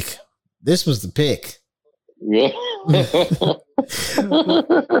next pick. This was the pick. Yeah.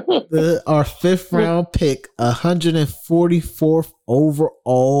 Our 5th round pick, 144th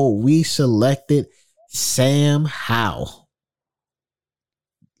overall, we selected Sam Howell.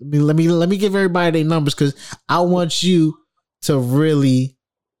 Let me give everybody their numbers because I want you to really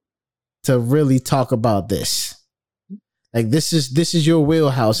talk about this. Like this is your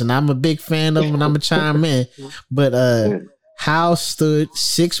wheelhouse, and I'm a big fan of him, and I'm gonna chime in. But Howell stood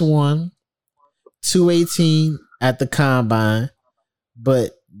 6'1", 218 at the combine,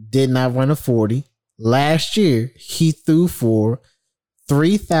 but did not run a 40. Last year, he threw for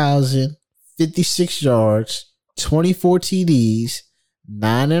 3,056 yards, 24 TDs,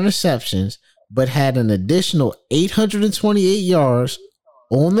 9 interceptions, but had an additional 828 yards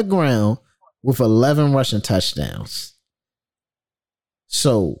on the ground with 11 rushing touchdowns.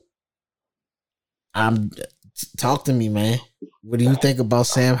 So, talk to me, man. What do you think about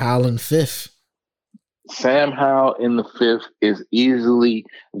Sam Howell in the 5th? Sam Howell in the 5th is easily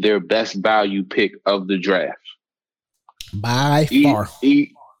their best value pick of the draft. By far.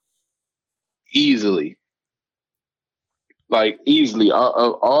 Easily. Like, easily.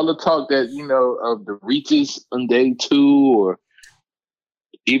 All the talk that, of the reaches on day 2 or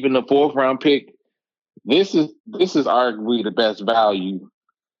even the 4th round pick, this is arguably the best value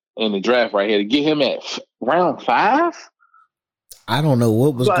in the draft right here. To get him at round 5? I don't know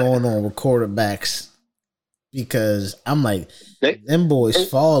what was going on with quarterbacks because I'm like, them boys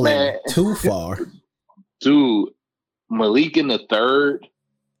falling too far. Dude, Malik in the 3rd.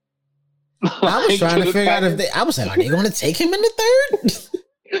 I was trying to figure out I was like, are they going to take him in the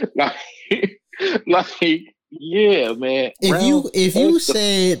 3rd? like, Yeah, man. If you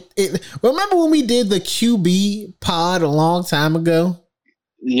said it, remember when we did the QB pod a long time ago?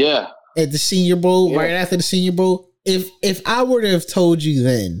 Yeah. At the Senior Bowl, right after the Senior Bowl. If I were to have told you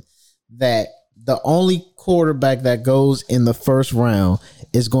then that the only quarterback that goes in the first round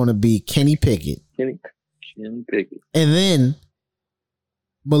is going to be Kenny Pickett. Kenny Pickett. And then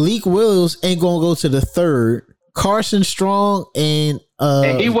Malik Willis ain't going to go to the third. Carson Strong and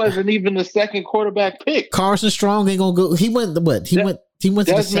he wasn't even the second quarterback pick. Carson Strong ain't gonna go. He went to what? He went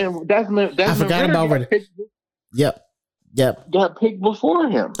to Desmond I forgot about it. Yep. Got picked before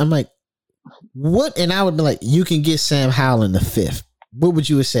him. I'm like, what? And I would be like, you can get Sam Howell in the fifth. What would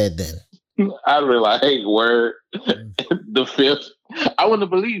you have said then? I'd be like, hey, word, the fifth. I wouldn't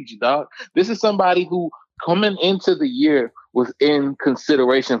have believed you, dog. This is somebody who coming into the year was in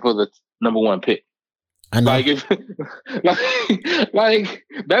consideration for the number one pick. I know. Like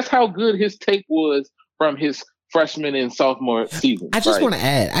that's how good his tape was from his freshman and sophomore season. I just want to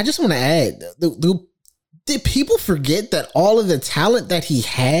add. Did people forget that all of the talent that he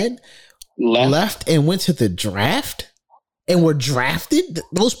had left and went to the draft and were drafted?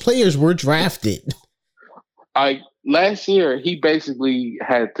 Those players were drafted. Last year, he basically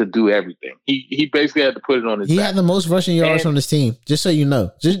had to do everything. He basically had to put it on his back. Had the most rushing yards on his team, just so you know.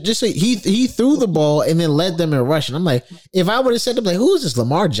 Just so he threw the ball and then led them in rushing. I'm like, if I would have said, like, who is this,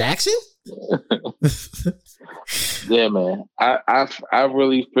 Lamar Jackson? Yeah, man. I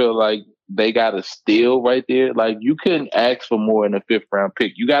really feel like they got a steal right there. Like, you couldn't ask for more in a fifth round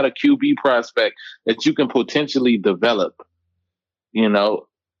pick. You got a QB prospect that you can potentially develop.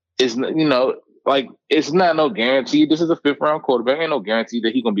 It's not no guarantee. This is a fifth round quarterback. Ain't no guarantee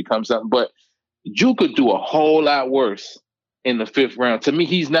that he's gonna become something. But you could do a whole lot worse in the fifth round. To me,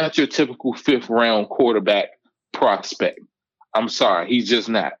 he's not your typical fifth round quarterback prospect. I'm sorry, he's just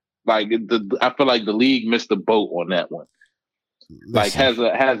not. Like I feel like the league missed the boat on that one. Like I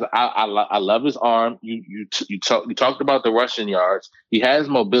love his arm. You talked about the rushing yards. He has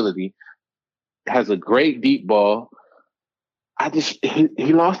mobility. Has a great deep ball.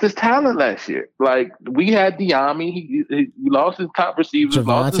 He lost his talent last year. Like, we had Diami, he lost his top receivers,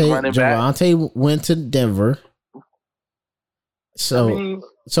 lost his running back. Javonte went to Denver. So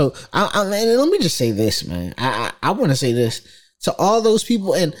let me just say this, man. I want to say this to all those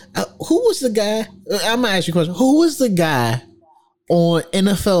people. And who was the guy? I'm gonna ask you a question. Who was the guy on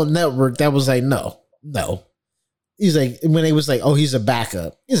NFL Network that was like, no? He's like, when they was like, oh, he's a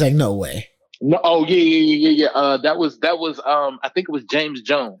backup. He's like, no way. No, oh yeah. That was I think it was James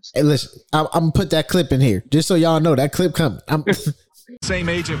Jones. Hey, listen, I'm gonna put that clip in here just so y'all know that clip coming. Same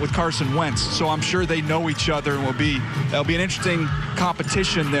agent with Carson Wentz, so I'm sure they know each other, and that'll be an interesting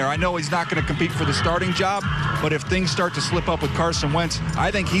competition there. I know he's not going to compete for the starting job, but if things start to slip up with Carson Wentz,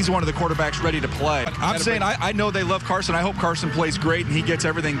 I think he's one of the quarterbacks ready to play. I'm saying I know they love Carson. I hope Carson plays great and he gets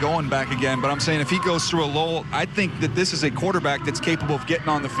everything going back again, but I'm saying if he goes through a lull, I think that this is a quarterback that's capable of getting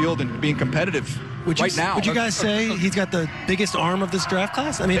on the field and being competitive now. Would you guys say he's got the biggest arm of this draft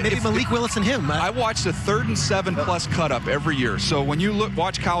class? I mean, maybe Malik Willis and him. I watch the 3rd and 7 plus cut up every year. So when you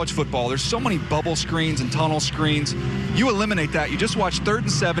watch college football, there's so many bubble screens and tunnel screens. You eliminate that. You just watch 3rd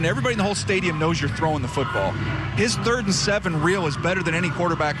and 7. Everybody in the whole stadium knows you're throwing the football. His 3rd and 7 reel is better than any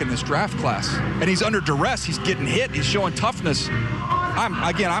quarterback in this draft class. And he's under duress. He's getting hit. He's showing toughness.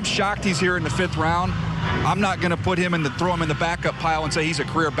 I'm shocked he's here in the 5th round. I'm not going to put him throw him in the backup pile and say he's a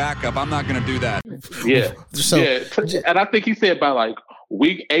career backup. I'm not going to do that. Yeah. And I think he said by like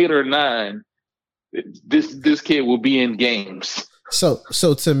week 8 or 9, this kid will be in games. So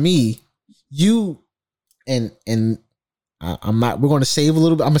to me, you and I'm not. We're going to save a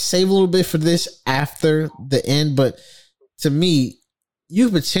little bit. I'm going to save a little bit for this after the end. But to me, you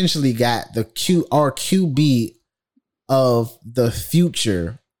potentially got our QB of the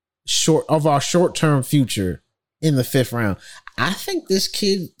future. Our short-term future in the 5th round. I think this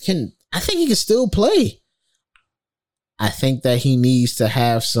kid he can still play. I think that he needs to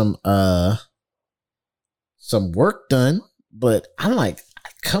have some work done, but I'm like,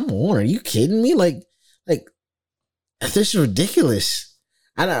 come on, are you kidding me? Like this is ridiculous.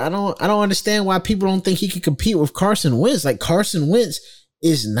 I don't understand why people don't think he can compete with Carson Wentz. Like, Carson Wentz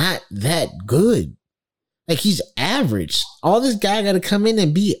is not that good. Like, he's average. All this guy got to come in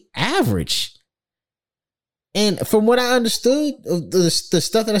and be average. And from what I understood, the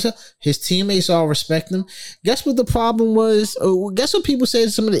stuff that I saw, his teammates all respect him. Guess what the problem was? Guess what people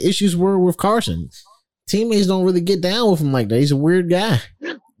said some of the issues were with Carson? Teammates don't really get down with him like that. He's a weird guy.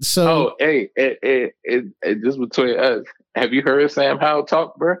 So, hey, just between us, have you heard Sam Howell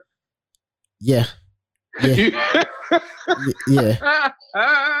talk, bro? Yeah. Yeah.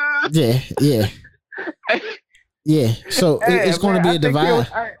 Yeah, so it's going to be a divide.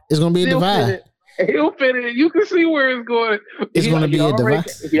 It's going to be a divide. He'll fit it. You can see where it's going. It's going to be a divide.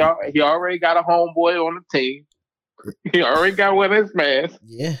 He already got a homeboy on the team. He already got one of his mask.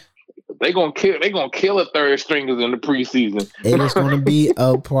 Yeah. They gonna kill a third stringers in the preseason. It is going to be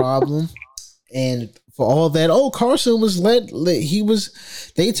a problem. And for all that, Carson was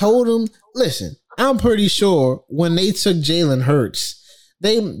they told him, listen, I'm pretty sure when they took Jalen Hurts,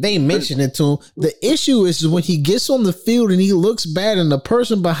 they mentioned it to him. The issue is when he gets on the field and he looks bad and the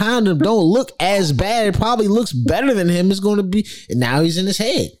person behind him don't look as bad, it probably looks better than him, it's going to be, and now he's in his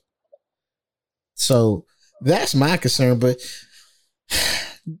head. So that's my concern. But,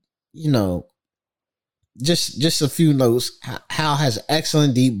 you know, just a few notes. Hal has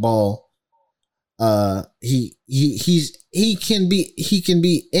excellent deep ball. He can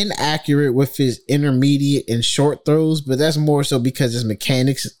be inaccurate with his intermediate and short throws, but that's more so because his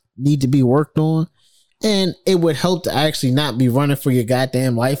mechanics need to be worked on. And it would help to actually not be running for your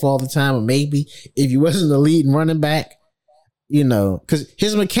goddamn life all the time. Or maybe if you wasn't the leading running back, you know, because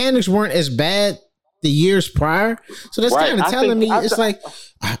his mechanics weren't as bad the years prior. So that's kind of telling me it's like,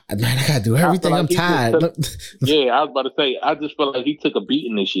 man, I gotta do everything. I'm tired. I was about to say, I just feel like he took a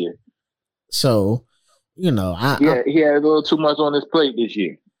beating this year. So, you know, he had a little too much on his plate this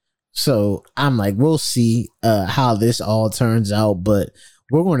year. So I'm like, we'll see how this all turns out, but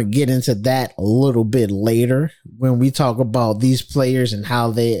we're going to get into that a little bit later when we talk about these players and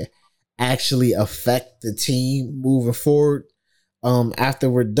how they actually affect the team moving forward. After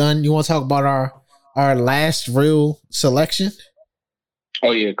we're done, you want to talk about our last real selection?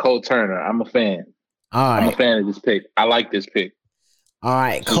 Oh yeah, Cole Turner. I'm a fan. All right. I'm a fan of this pick. I like this pick. All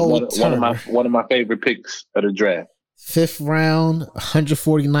right, Cole Turner. One of my favorite picks of the draft. 5th round,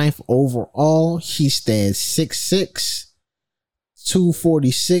 149th overall. He stands 6'6",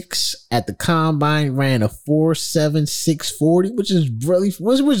 246 at the combine. Ran a 4.7 640, which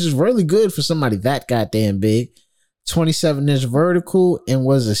is really good for somebody that goddamn big. 27-inch vertical, and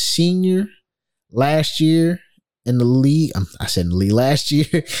was a senior last year in the league. I said in the league last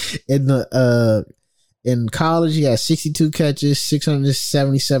year in college. He had 62 catches,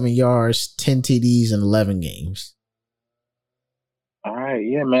 677 yards, 10 TDs in 11 games. All right,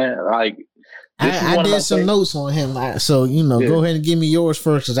 yeah, man. Like I did some notes on him, so you know, go ahead and give me yours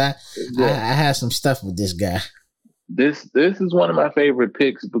first, because I had some stuff with this guy. This is one of my favorite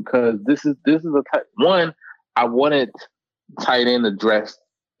picks because this is a one. I wanted tight end addressed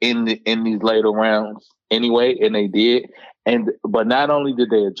in these later rounds anyway, and they did. But not only did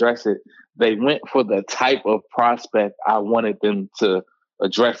they address it, they went for the type of prospect I wanted them to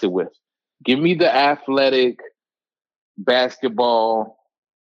address it with. Give me the athletic basketball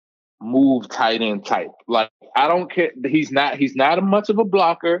move tight end type. Like, I don't care. He's not much of a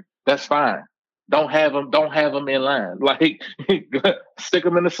blocker. That's fine. Don't have him in line. Like, stick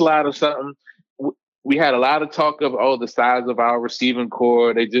him in the slot or something. We had a lot of talk of the size of our receiving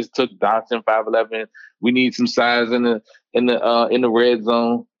core. They just took Dotson 5'11". We need some size in the red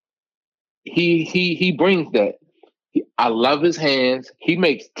zone. He brings that. I love his hands. He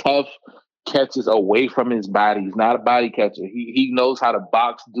makes tough catches away from his body. He's not a body catcher. He knows how to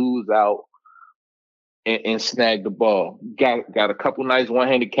box dudes out and snag the ball. Got a couple nice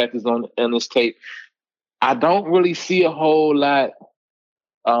one-handed catches on this tape. I don't really see a whole lot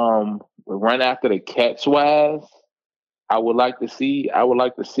run after the catch wise. I would like to see a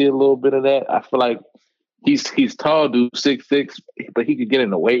little bit of that. I feel like he's tall, dude, 6'6", but he could get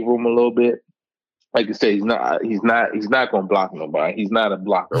in the weight room a little bit. Like you say, he's not gonna block nobody. He's not a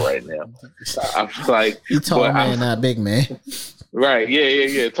blocker right now. I feel like he's tall man, not big man. Right?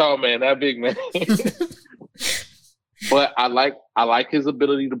 Yeah. Tall man, not big man. But I like his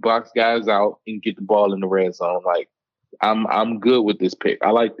ability to box guys out and get the ball in the red zone. Like, I'm good with this pick.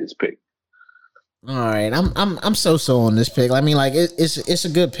 I like this pick. All right, I'm so on this pick. I mean, like, it's a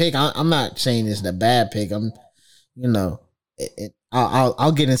good pick. I'm not saying it's a bad pick.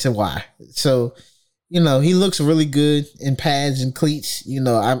 I'll get into why. So, you know, he looks really good in pads and cleats. You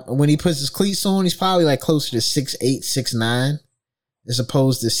know, when he puts his cleats on, he's probably like closer to 6'8", 6'9", as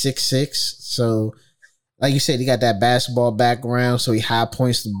opposed to 6'6". So, like you said, he got that basketball background, so he high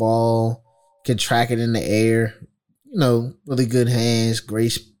points the ball, can track it in the air. You know, really good hands,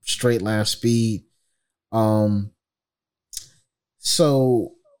 great straight line speed.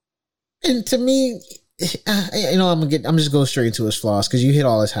 So, and to me, you know, I'm just going straight into his flaws because you hit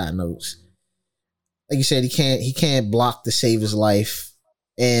all his high notes. Like you said, he can't block to save his life,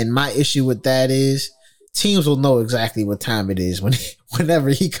 and my issue with that is teams will know exactly what time it is whenever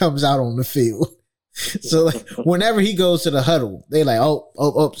he comes out on the field. So like whenever he goes to the huddle, they like,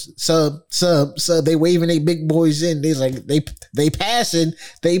 oh, sub. They waving they big boys in. They like they passing.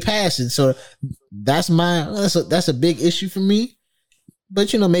 So that's a big issue for me.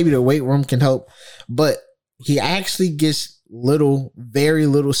 But maybe the weight room can help. But he actually gets very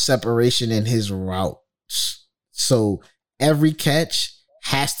little separation in his routes. So every catch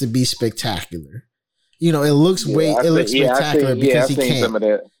has to be spectacular. It looks spectacular because he can't. Some of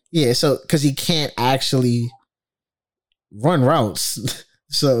that. Yeah, so because he can't actually run routes.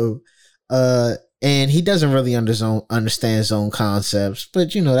 So and he doesn't really understand zone concepts,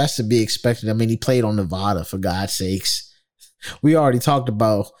 but that's to be expected. I mean, he played on Nevada, for God's sakes. We already talked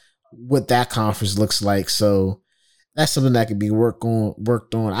about what that conference looks like, so that's something that could be worked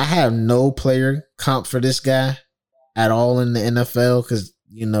on. I have no player comp for this guy at all in the NFL because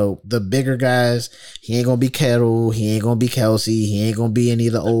the bigger guys, he ain't gonna be Kettle, he ain't gonna be Kelsey, he ain't gonna be any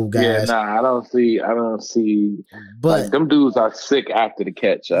of the old guys. Yeah, I don't see. But like, them dudes are sick after the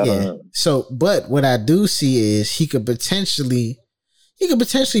catch. I don't know. So, but what I do see is he could potentially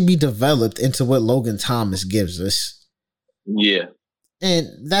be developed into what Logan Thomas gives us. Yeah, and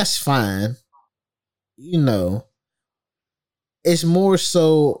that's fine. It's more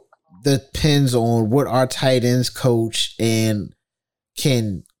so depends on what our tight ends coach and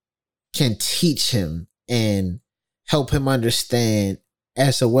can teach him and help him understand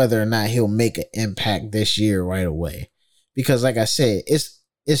as to whether or not he'll make an impact this year right away. Because like I said,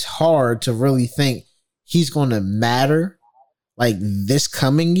 it's hard to really think he's going to matter like this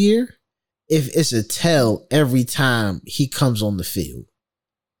coming year if it's a tell every time he comes on the field.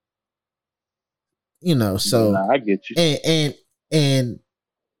 So I get you. And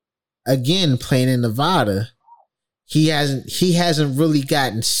again, playing in Nevada, he hasn't really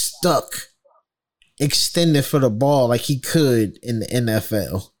gotten stuck extended for the ball like he could in the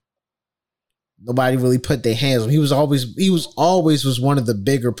NFL. Nobody really put their hands on him. He was always one of the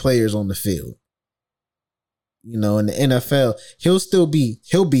bigger players on the field. In the NFL, he'll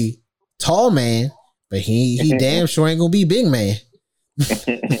be tall man, but he damn sure ain't gonna be big man.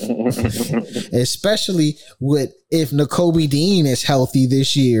 Especially if Nakobe Dean is healthy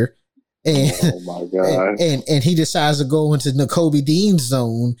this year. And, oh my God! And he decides to go into Nakobe Dean's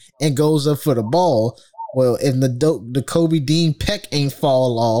zone and goes up for the ball. Well, if the Kobe Dean pec ain't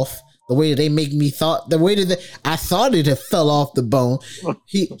fall off the way that they make me thought, I thought it had fell off the bone,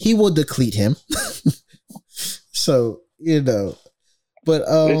 he will deplete him. So but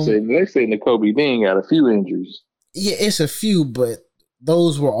they say Nakobe Dean got a few injuries. Yeah, it's a few, but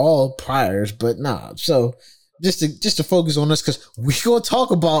those were all priors. But nah, so. Just to focus on this because we're gonna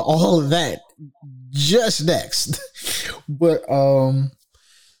talk about all of that just next. But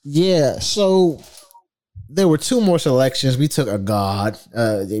yeah, so there were two more selections. We took a guard,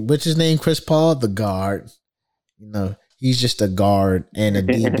 which is named Chris Paul, the guard. He's just a guard and a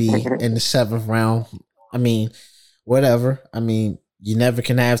DB in the 7th round. I mean, whatever. I mean, you never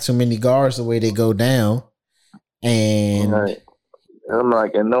can have too many guards the way they go down. And right. I'm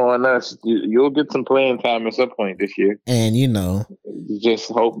like, and knowing us, you'll get some playing time at some point this year. And just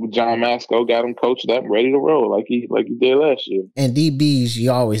hope John Masco got him coached up, ready to roll like he did last year. And DBs,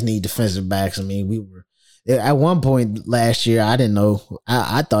 you always need defensive backs. I mean, we were at one point last year. I didn't know.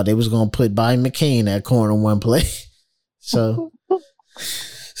 I thought they was gonna put Bobby McCain at corner one play. So,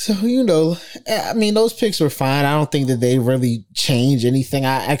 I mean, those picks were fine. I don't think that they really change anything.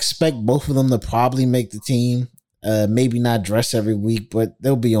 I expect both of them to probably make the team. Maybe not dress every week, but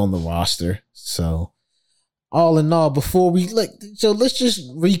they'll be on the roster. So all in all, before we let's just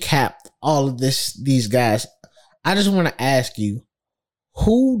recap all of these guys. I just want to ask you,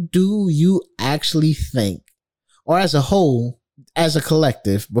 who do you actually think, or as a whole, as a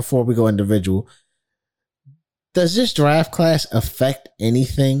collective, before we go individual, does this draft class affect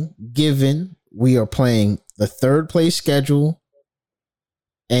anything given we are playing the 3rd place schedule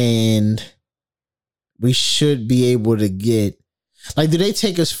and we should be able to get, do they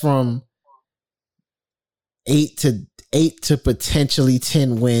take us from 8 to potentially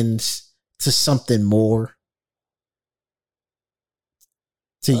 10 wins to something more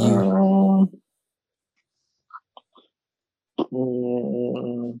to you?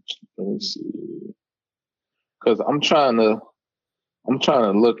 Let me see. Because I'm trying to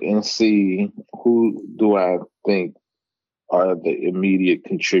look and see who do I think are the immediate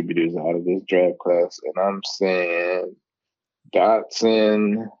contributors out of this draft class. And I'm saying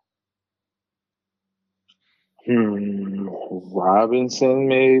Dotson, Robinson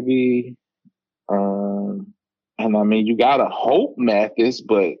maybe. And I mean, you gotta hope Mathis,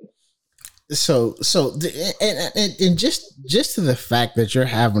 but and just to the fact that you're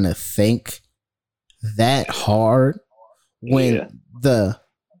having to think that hard when the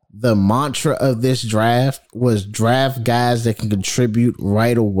mantra of this draft was draft guys that can contribute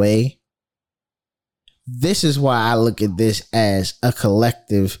right away. This is why I look at this as a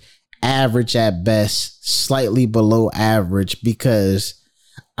collective average at best, slightly below average, because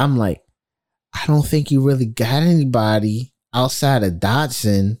I'm like, I don't think you really got anybody outside of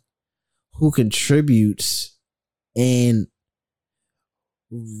Dotson who contributes and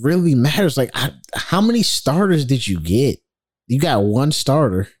really matters. Like, how many starters did you get? You got one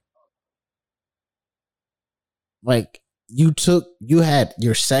starter. Like, you had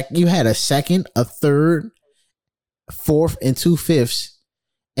a second, a third, fourth, and 2 fifths,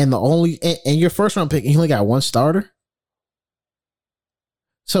 and your first round pick, and you only got one starter.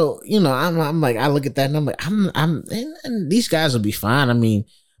 So, I'm like, I look at that and I'm like, and these guys will be fine. I mean,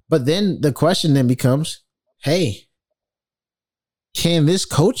 but then the question then becomes, hey, can this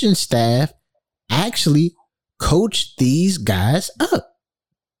coaching staff actually coach these guys up?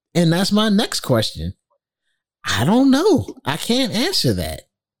 And that's my next question. I don't know. I can't answer that.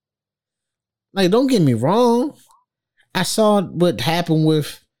 Like, don't get me wrong. I saw what happened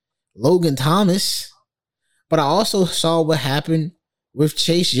with Logan Thomas, but I also saw what happened with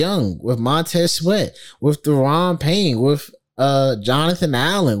Chase Young, with Montez Sweat, with Deron Payne, with Jonathan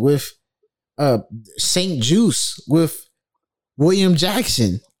Allen, with St. Juice, with William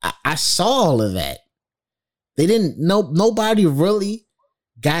Jackson. I saw all of that. Nobody really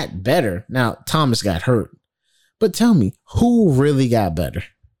got better. Now, Thomas got hurt. But tell me, who really got better?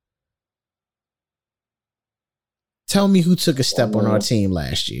 Tell me who took a step on our team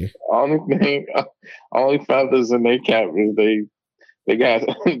last year. Only feathers in their cap is they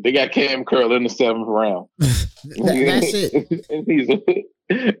got Cam Curl in the 7th round. That's it.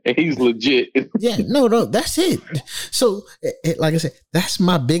 and he's legit. Yeah, no, that's it. So, like I said, that's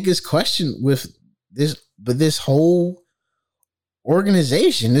my biggest question with this whole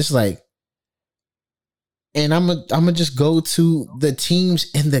organization. It's like, and I'm gonna just go to the teams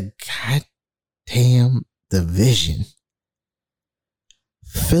in the goddamn division.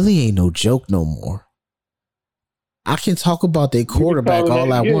 Philly ain't no joke no more. I can talk about their quarterback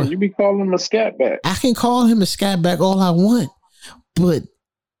all I want. You be calling him a scat back. I can call him a scat back all I want. But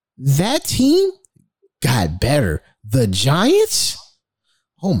that team got better. The Giants?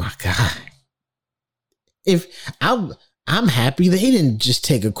 Oh my God. If I'm happy they didn't just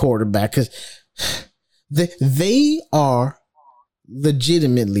take a quarterback, because they are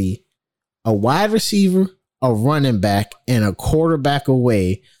legitimately a wide receiver, a running back, and a quarterback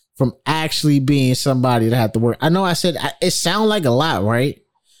away from actually being somebody to have to work. I know I said it sounds like a lot, right?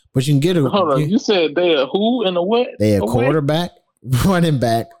 But you can get a. Hold on, you said they a who and a what? They a quarterback, running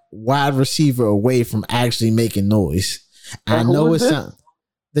back, wide receiver away from actually making noise. I know it's not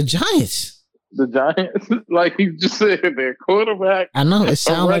the Giants. The Giants, like you just said, they're quarterback. I know it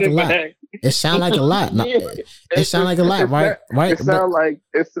sounds like a lot. It sounds like a lot. No, it sounds like a lot, right? Right. It sounds like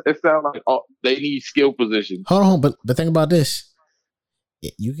they need skill positions. Hold on, but think about this.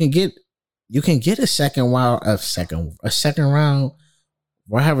 You can get a second round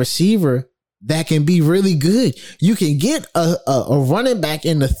wide receiver that can be really good. You can get a running back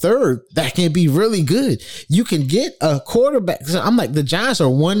in the 3rd that can be really good. You can get a quarterback. So I'm like, the Giants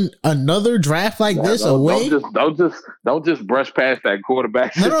are another draft like this away. Don't just brush past that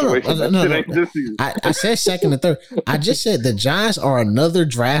quarterback situation. No. I said 2nd and 3rd. I just said the Giants are another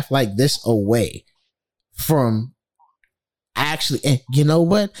draft like this away from actually. And you know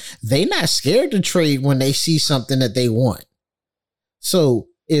what? They not scared to trade when they see something that they want. So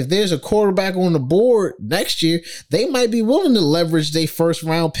if there's a quarterback on the board next year, they might be willing to leverage their 1st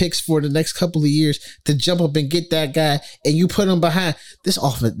round picks for the next couple of years to jump up and get that guy, and you put them behind this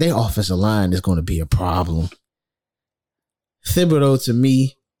offense. Their offensive line is going to be a problem. Thibodeau to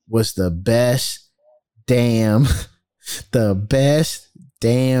me was the best damn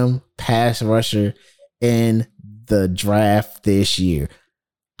pass rusher in the draft this year.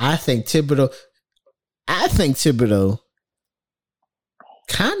 I think Thibodeau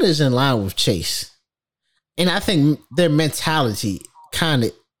kind of is in line with Chase. And I think their mentality kind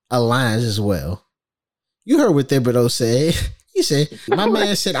of aligns as well. You heard what Thibodeau said. He said, my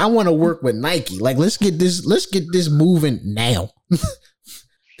man said, I want to work with Nike. Like, let's get this moving now.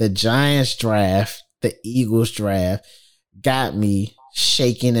 The Giants draft, the Eagles draft got me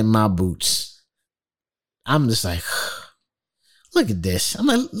shaking in my boots. I'm just like, look at this. I'm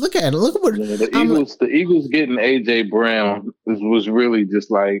like, look at it. Look at what the Eagles getting AJ Brown was really just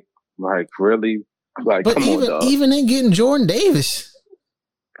like really like. But come on, dog. Even in getting Jordan Davis,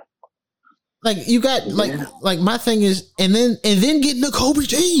 like you got like my thing is, and then getting the Kobe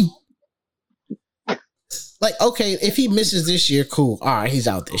team. Like, okay, if he misses this year, cool. All right, he's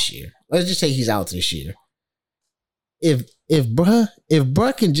out this year. Let's just say he's out this year. If bruh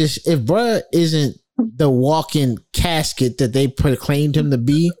isn't the walking casket that they proclaimed him to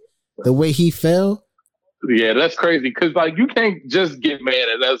be, the way he fell. Yeah, that's crazy. Because like you can't just get mad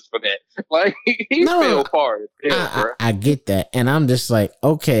at us for that. Like he fell hard. I get that, and I'm just like,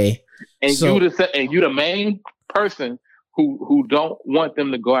 okay. And you the main person who don't want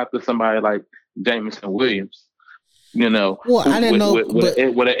them to go after somebody like Jameson Williams. You know, well, I didn't know with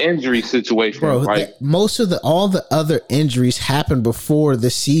an injury situation, bro. right? Most of all the other injuries happened before the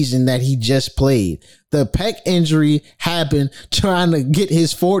season that he just played. The pec injury happened trying to get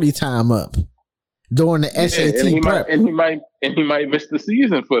his 40 time up during the SAT prep, and he might miss the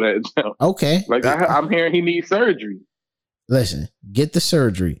season for that. Okay, like I'm hearing he needs surgery. Listen, get the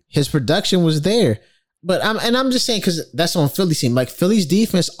surgery. His production was there. But I'm just saying because that's on Philly's team. Like Philly's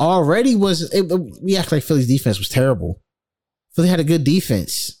defense already was. We act like Philly's defense was terrible. Philly had a good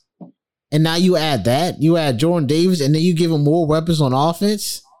defense, and now you add that. You add Jordan Davis, and then you give them more weapons on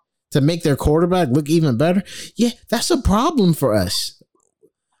offense to make their quarterback look even better. Yeah, that's a problem for us.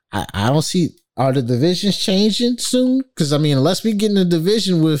 I don't see. Are the divisions changing soon? Because I mean, unless we get in a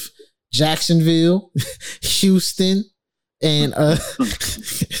division with Jacksonville, Houston. And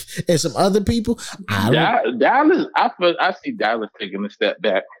and some other people. Dallas, I see Dallas taking a step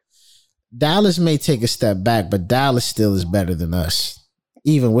back. Dallas may take a step back, but Dallas still is better than us,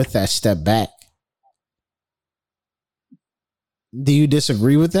 even with that step back. Do you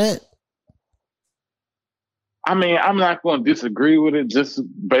disagree with that? I mean, I'm not going to disagree with it just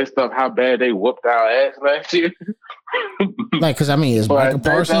based off how bad they whooped our ass last year. Like, because I mean, is Michael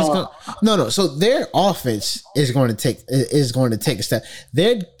Parsons no? So their offense is going to take a step.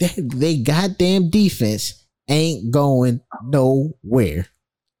 They goddamn defense ain't going nowhere.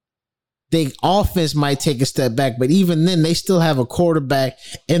 Their offense might take a step back, but even then, they still have a quarterback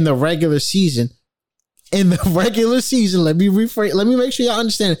in the regular season. In the regular season, let me rephrase. Let me make sure y'all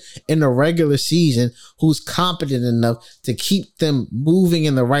understand. In the regular season, who's competent enough to keep them moving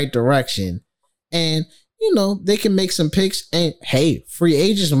in the right direction, and you know they can make some picks. And hey, free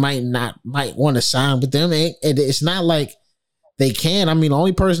agents might want to sign with them. And it's not like they can. I mean, the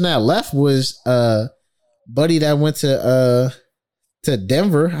only person that left was buddy that went to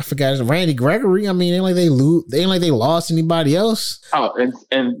Denver. I forgot his Randy Gregory. I mean, ain't like they lost anybody else. Oh,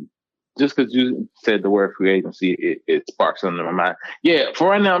 and just because you said the word free agency, it sparks something in my mind. Yeah, for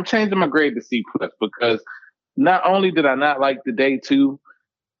right now, I'm changing my grade to C+ because not only did I not like the day two,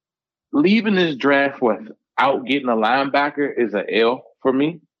 leaving this draft without getting a linebacker is an L for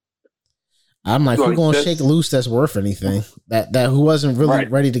me. I'm like, who's going to shake loose that's worth anything? That who wasn't really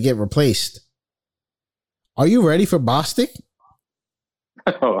ready to get replaced. Are you ready for Bostic?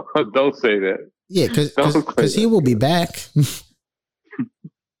 Oh, don't say that. Yeah, because he will be back.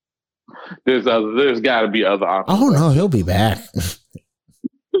 There's got to be other options. Oh no, he'll be back.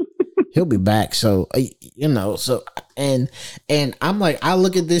 He'll be back. So you know, and I'm like, I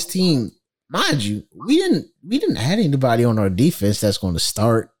look at this team. Mind you, we didn't add anybody on our defense that's going to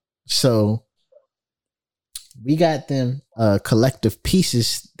start. So we got them collective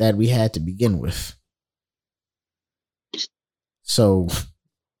pieces that we had to begin with. So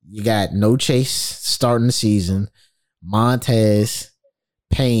you got No Chase starting the season, Montez,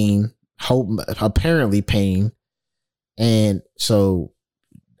 Payne. Apparently Payne, and so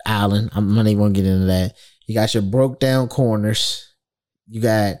Allen. I'm not even gonna get into that. You got your broke down corners. You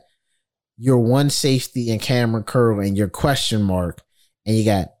got your one safety and Cameron Curl and your question mark, and you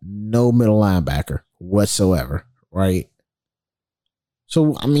got no middle linebacker whatsoever, right?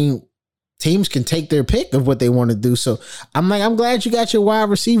 So I mean, teams can take their pick of what they want to do. So I'm glad you got your wide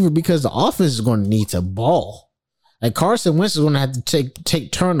receiver because the offense is going to need to ball. Like Carson Wentz is going to have to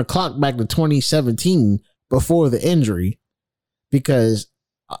turn the clock back to 2017 before the injury, because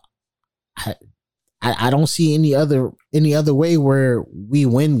I don't see any other way where we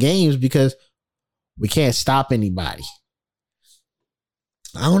win games because we can't stop anybody.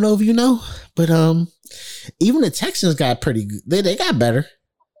 I don't know if you know, but even the Texans got pretty good. They got better.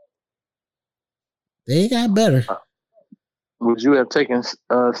 They got better. Would you have taken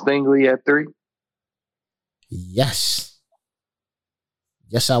Stingley at 3? Yes,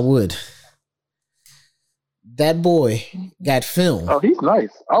 I would. That boy got film. Oh, he's nice.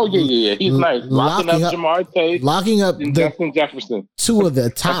 Oh, yeah. He's nice. Locking up Jamar Chase. Locking up Justin Jefferson. 2 of the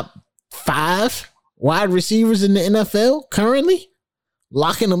top 5 wide receivers in the NFL currently.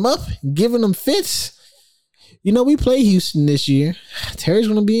 Locking them up, giving them fits. You know, we play Houston this year. Terry's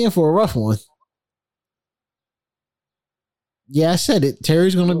going to be in for a rough one. Yeah, I said it.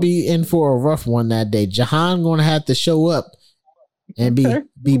 Terry's going to be in for a rough one that day. Jahan going to have to show up and be bad.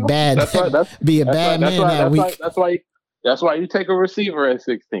 Be a bad man that week. That's why you take a receiver at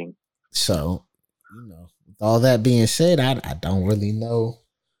 16. So, with all that being said, I don't really know.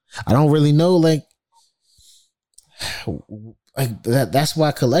 I don't really know like that. That's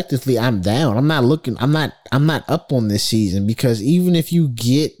why collectively I'm down. I'm not up on this season, because even if you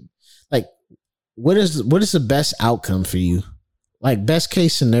get like, what is the best outcome for you? Like, best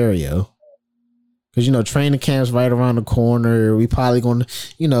case scenario, because training camp's right around the corner. We probably going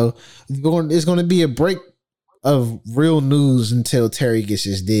to, it's going to be a break of real news until Terry gets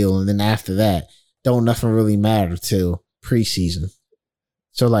his deal, and then after that, don't nothing really matter till preseason.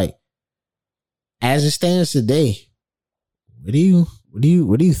 So, like, as it stands today, what do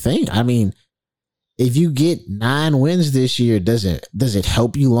you think? I mean, if you get 9 wins this year, does it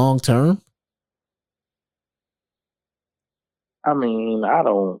help you long term? I mean, I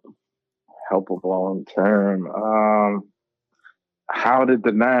don't help them long term. How did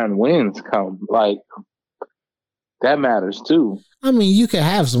the 9 wins come? Like, that matters too. I mean, you can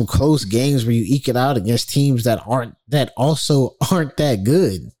have some close games where you eke it out against teams that also aren't that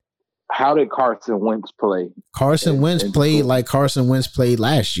good. How did Carson Wentz play? Carson Wentz played like Carson Wentz played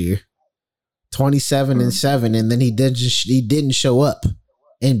last year, 27-7, and then he didn't show up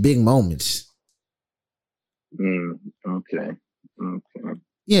in big moments. Okay.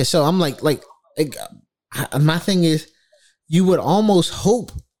 Yeah, so I'm like, my thing is, you would almost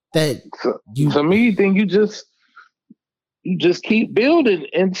hope that to me, then you just keep building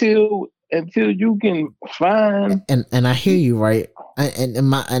until you can find. And I hear you, right?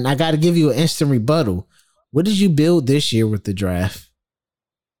 And I got to give you an instant rebuttal. What did you build this year with the draft?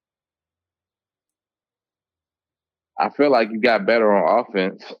 I feel like you got better on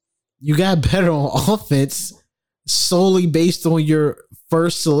offense. You got better on offense solely based on your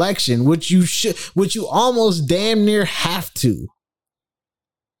first selection, which you almost damn near have to.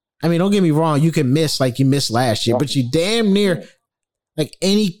 I mean, don't get me wrong, you can miss like you missed last year, but you damn near, like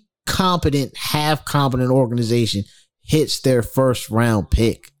any competent, half competent organization hits their first round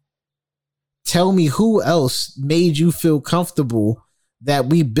pick. Tell me who else made you feel comfortable that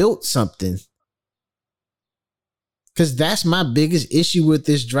we built something. Because that's my biggest issue with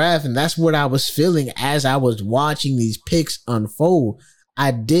this draft, and that's what I was feeling as I was watching these picks unfold.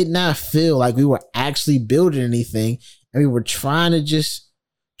 I did not feel like we were actually building anything, and we were trying to just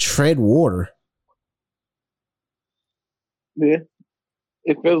tread water. Yeah.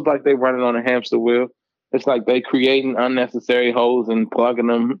 It feels like they're running on a hamster wheel. It's like they creating unnecessary holes and plugging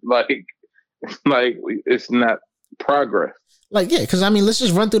them. Like it's not progress. Like, yeah, because I mean, let's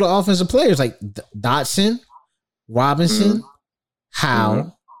just run through the offensive players like Dotson, Robinson,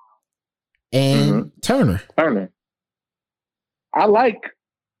 Howe, and Turner. I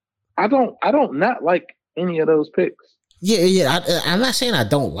don't not like any of those picks. Yeah. I'm not saying I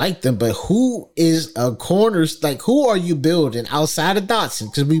don't like them, but who is a corners? Like, who are you building outside of Dotson?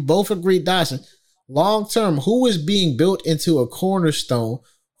 Because we both agree Dotson. Long term, who is being built into a cornerstone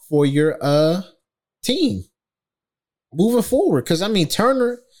for your team moving forward? Because I mean,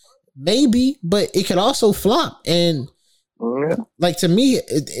 Turner maybe, but it could also flop. And like, to me,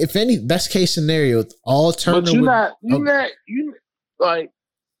 if any best case scenario, all Turner. But you like.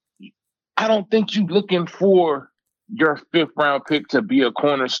 I don't think you looking for your 5th round pick to be a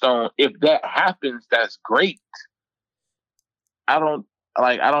cornerstone. If that happens, that's great. I don't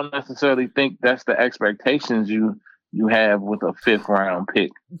necessarily think that's the expectations you have with a 5th round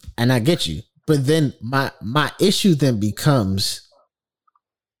pick. And I get you. But then my issue then becomes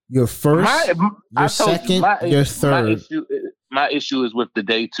your first, your second, your third. My issue is with the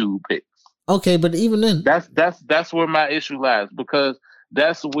day 2 picks. Okay, but even then, that's where my issue lies, because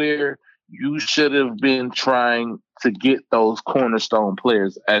that's where you should have been trying to get those cornerstone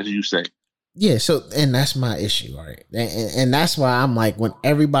players, as you say. Yeah, so, and that's my issue, all right? And that's why I'm like, when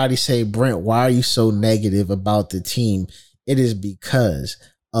everybody say, Brent, why are you so negative about the team? It is because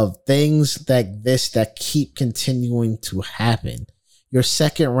of things like this that keep continuing to happen. Your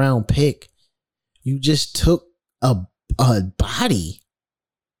 2nd round pick, you just took a body.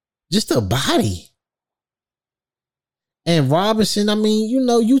 Just a body. And Robinson, I mean,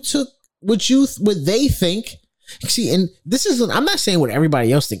 you took what they think. See, and this isn't, I'm not saying what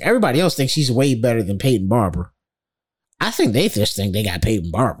everybody else think. Everybody else thinks he's way better than Peyton Barber. I think they just think they got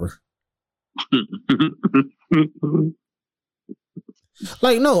Peyton Barber.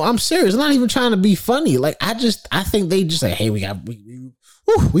 Like, no, I'm serious. I'm not even trying to be funny. Like, I think they just say, hey, we've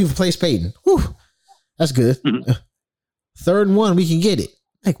replaced Peyton. Whew, that's good. 3rd and 1, we can get it.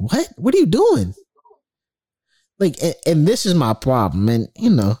 Like, what? What are you doing? like, and this is my problem. And,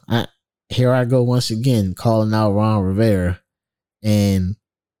 here I go once again calling out Ron Rivera and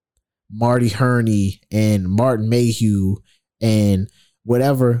Marty Herney and Martin Mayhew and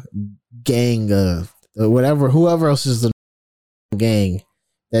whatever gang, whoever else is the gang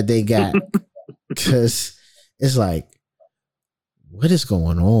that they got. Because it's like, what is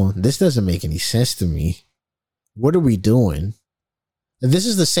going on? This doesn't make any sense to me. What are we doing? And this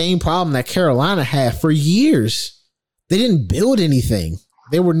is the same problem that Carolina had for years. They didn't build anything.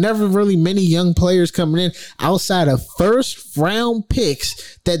 There were never really many young players coming in outside of first round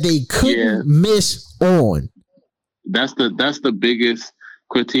picks that they couldn't miss on. That's the biggest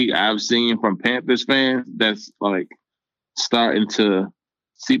critique I've seen from Panthers fans. That's like starting to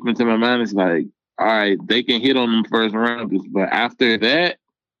seep into my mind. It's like, all right, they can hit on them first rounders, but after that,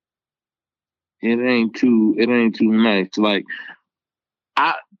 it ain't too nice.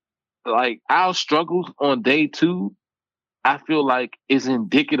 Our struggles on day 2, I feel like is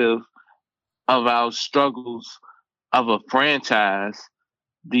indicative of our struggles of a franchise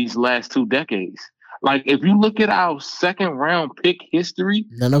these last 2 decades. Like, if you look at our second round pick history,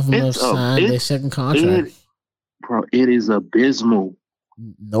 none of them have signed their second contract. It is abysmal.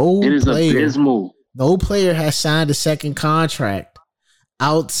 Abysmal. No player has signed a second contract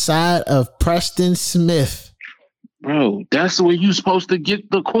outside of Preston Smith. Bro, that's where you're supposed to get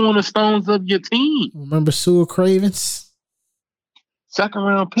the cornerstones of your team. Remember Sewell Cravens? Second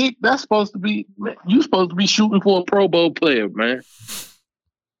round pick, that's supposed to be, you're supposed to be shooting for a Pro Bowl player, man.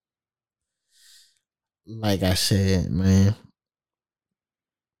 Like I said, man.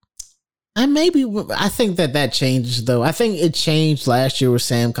 And maybe, I think that changes, though. I think it changed last year with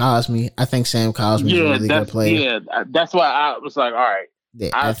Sam Cosmi. I think Sam Cosmi's a really good player. Yeah, that's why I was like, all right. Yeah,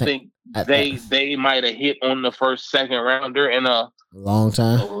 I think they might have hit on the first, second rounder in a long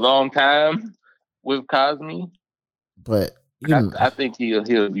time with Cosmi. But I think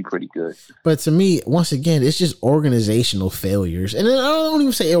he'll be pretty good. But to me, once again, it's just organizational failures. And I don't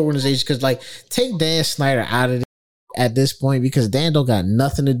even say organization because, like, take Dan Snyder out of it at this point, because Dan don't got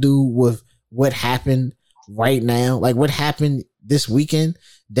nothing to do with what happened right now. Like, what happened this weekend,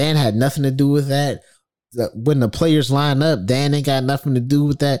 Dan had nothing to do with that. When the players line up, Dan ain't got nothing to do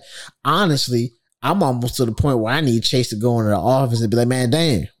with that. Honestly, I'm almost to the point where I need Chase to go into the office and be like, man,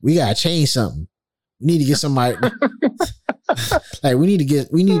 Dan, we gotta change something. We need to get somebody like we need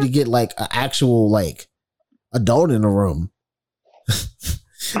to get like an actual like adult in the room.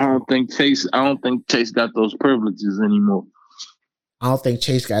 I don't think Chase got those privileges anymore. I don't think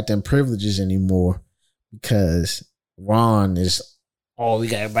Chase got them privileges anymore because Ron is we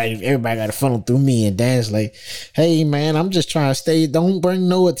got everybody got to funnel through me, and Dan's like, hey man, I'm just trying to stay, don't bring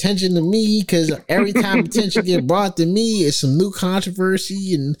no attention to me, because every time attention get brought to me, it's some new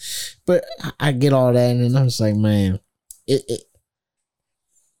controversy. But I get all that, and I'm just like, man, I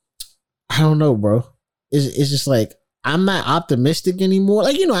don't know, bro. It's just I'm not optimistic anymore.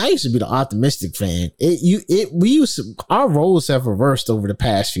 Like, I used to be the optimistic fan. Our roles have reversed over the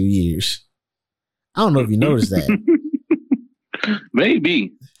past few years. I don't know if you noticed that.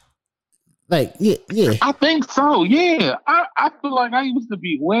 Maybe. Yeah. I think so. Yeah. I feel like I used to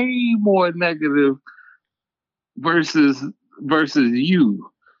be way more negative versus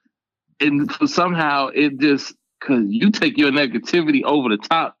you. And somehow it just, because you take your negativity over the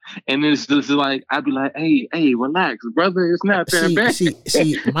top, and it's just like, I'd be like, hey, relax, brother. It's not that bad.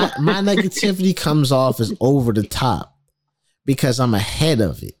 See, my negativity comes off as over the top because I'm ahead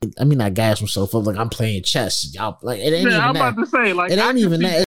of it. I mean, I gas myself up like I'm playing chess. Y'all, like, it ain't even I'm that. about to say, like, it ain't even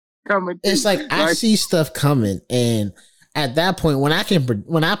that. It's like right? I see stuff coming, and at that point, when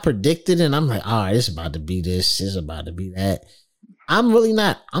I predicted, and I'm like, all right, it's about to be this, it's about to be that. I'm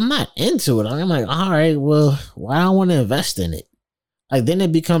not into it. I'm like, all right, well, why do I want to invest in it? Like, then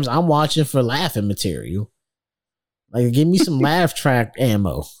it becomes, I'm watching for laughing material. Like, give me some laugh track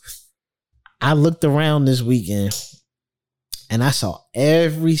ammo. I looked around this weekend and I saw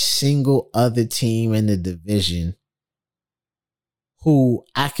every single other team in the division who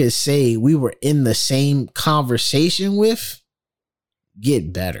I could say we were in the same conversation with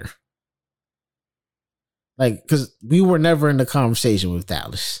get better. Like, because we were never in the conversation with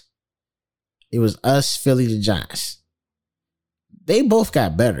Dallas. It was us, Philly, the Giants. They both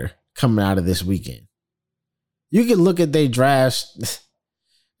got better coming out of this weekend. You can look at their drafts.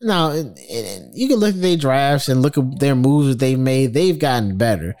 No, you can look at their drafts and look at their moves that they've made. They've gotten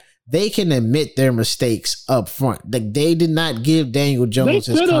better. They can admit their mistakes up front. Like, they did not give Daniel Jones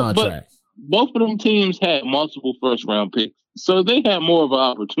his contract. Both of them teams had multiple first-round picks, so they had more of an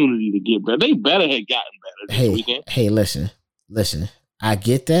opportunity to get better. They better have gotten better this weekend. Hey, listen. I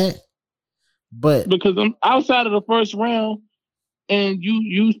get that, But because I'm outside of the first round, and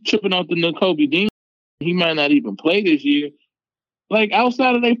you tripping off the Nakobe Dean, he might not even play this year. Like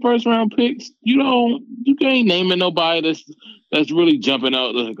outside of their first round picks, you ain't naming nobody that's really jumping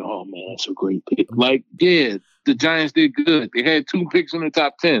out like, oh man, that's a great pick. Like, yeah, the Giants did good. They had 2 picks in the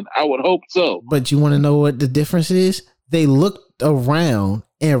top 10. I would hope so. But you want to know what the difference is? They looked around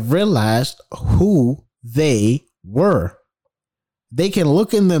and realized who they were. They can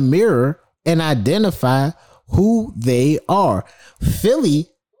look in the mirror and identify who they are. Philly,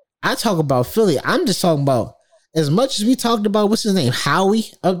 I talk about Philly. I'm just talking about, as much as we talked about, what's his name, Howie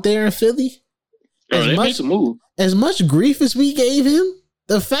up there in Philly, as much grief as we gave him,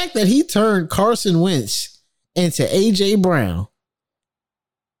 the fact that he turned Carson Wentz into A.J. Brown,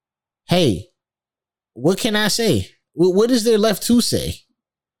 hey, what can I say? What is there left to say?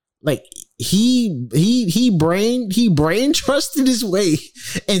 Like, he brain trusted his way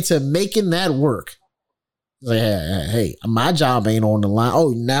into making that work. Like, hey, my job ain't on the line.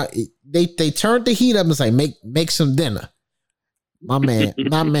 Oh, now they turned the heat up and was like, make some dinner. My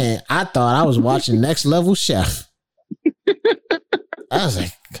man, I thought I was watching Next Level Chef. I was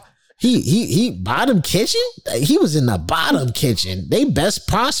like, he bottom kitchen? He was in the bottom kitchen. They best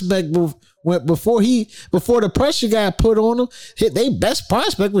prospect before the pressure got put on him. They best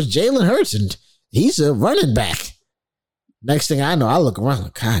prospect was Jalen Hurts, and he's a running back. Next thing I know, I look around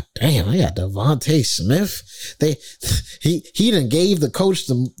like, God damn, I got Devontae Smith. He done gave the coach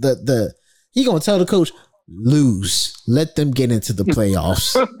the he gonna tell the coach, lose. Let them get into the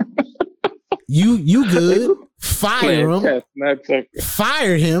playoffs. You good. Fire him.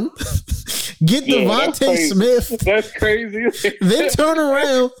 Fire him. Get Devontae Smith. That's crazy. Then turn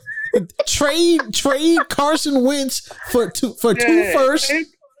around. Trade Carson Wentz for two firsts.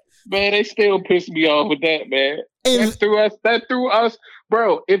 Man, they still piss me off with that, man. And that threw us,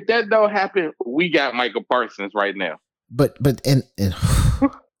 bro. If that don't happen, we got Michael Parsons right now. But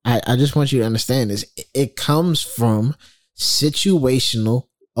I just want you to understand this. It comes from situational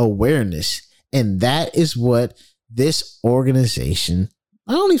awareness, and that is what this organization,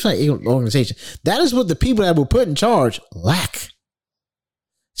 I don't even say organization, that is what the people that were put in charge lack.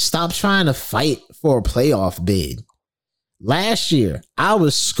 Stop trying to fight for a playoff bid. Last year, I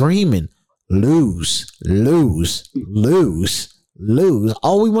was screaming, lose.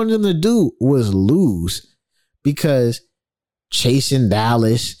 All we wanted them to do was lose, because chasing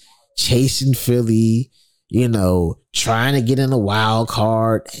Dallas, chasing Philly, trying to get in the wild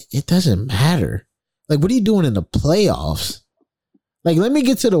card, it doesn't matter. Like, what are you doing in the playoffs? Like, let me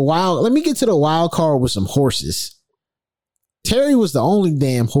get to the wild card with some horses. Terry was the only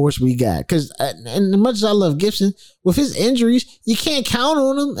damn horse we got. Because, and as much as I love Gibson, with his injuries, you can't count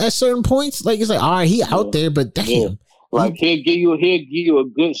on him at certain points. Like, it's like, all right, he out there, but damn. Yeah. Like, he'll give you a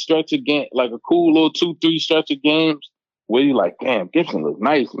good stretch of game, like a cool little 2-3 stretch of games where you like, damn, Gibson looks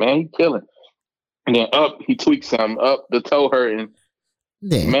nice, man. He killing. And then he tweaks something up, the toe hurting.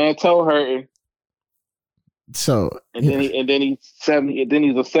 Yeah. Man, toe hurting. So and then he's a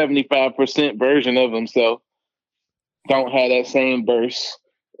 75% version of himself. Don't have that same burst,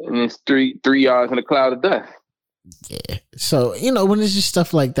 and it's three yards in a cloud of dust. Yeah. So when it's just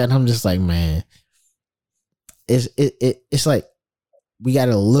stuff like that, I'm just like, man, it's like we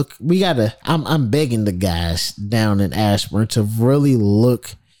gotta look. I'm begging the guys down in Ashburn to really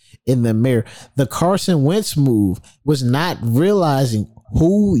look in the mirror. The Carson Wentz move was not realizing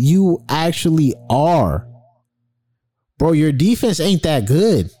who you actually are. Bro, your defense ain't that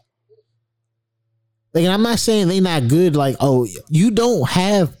good. Like, I'm not saying they not good. Like, oh, you don't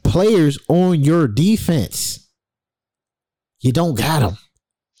have players on your defense. You don't got them.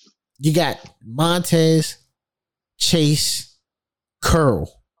 You got Montez, Chase, Curl.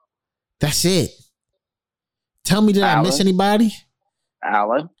 That's it. Tell me, did I miss anybody?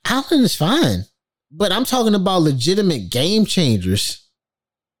 Allen is fine. But I'm talking about legitimate game changers.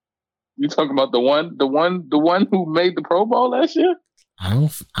 You talking about the one who made the Pro Bowl last year?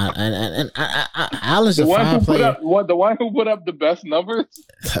 Allen's a fine player. The one who put up the best numbers.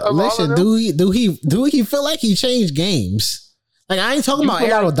 Listen, do he feel like he changed games? Like, I ain't talking about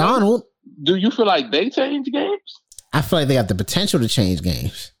Aaron Donald. Do you feel like they changed games? I feel like they got the potential to change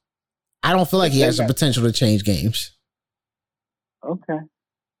games. I don't feel like he has the potential to change games. Okay.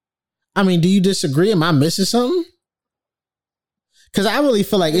 I mean, do you disagree? Am I missing something? Because I really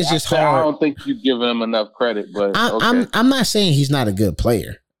feel like it's just hard. I don't think you're giving him enough credit, but okay. I'm not saying he's not a good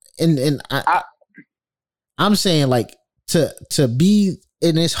player, and I'm saying, like, to be,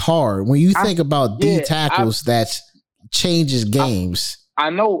 and it's hard when you think about D tackles that changes games. I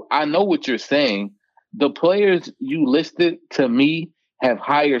know what you're saying. The players you listed to me have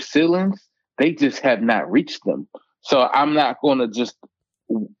higher ceilings they just have not reached them. So I'm not going to just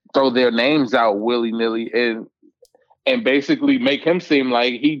throw their names out willy-nilly and basically make him seem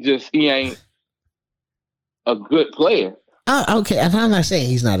like he ain't a good player. Okay, and I'm not saying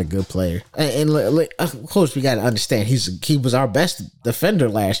he's not a good player. And of course, we got to understand he was our best defender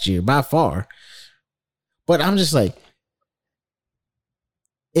last year by far. But I'm just like,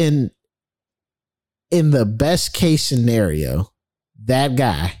 in the best case scenario, that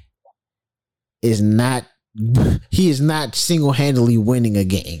guy is not single-handedly winning a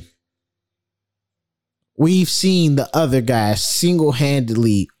game. We've seen the other guys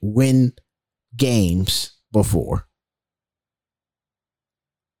single-handedly win games before.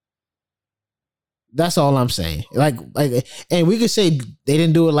 That's all I'm saying. Like, and we could say they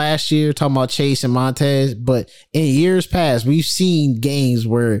didn't do it last year, talking about Chase and Montez, but in years past, we've seen games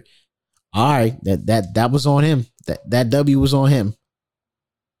where, all right, that was on him. That W was on him.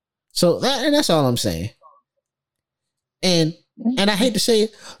 So that's all I'm saying. And I hate to say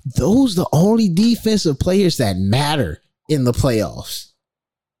it, those are the only defensive players that matter in the playoffs.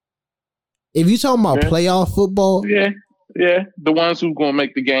 If you're talking about playoff football, the ones who gonna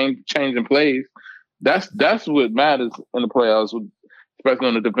make the game changing plays. That's what matters in the playoffs, especially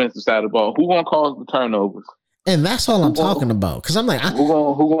on the defensive side of the ball. Who gonna cause the turnovers? And that's all I'm talking about. Because I'm like, who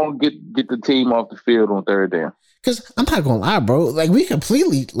gonna get the team off the field on third down? Because I'm not gonna lie, bro. Like we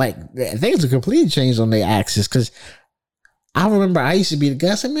completely things are completely changed on their axis. Because I remember I used to be the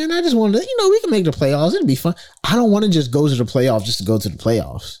guy. I said, man, I just wanted to, we can make the playoffs. It'd be fun. I don't want to just go to the playoffs just to go to the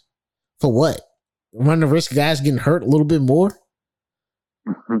playoffs. For what? Run the risk of guys getting hurt a little bit more?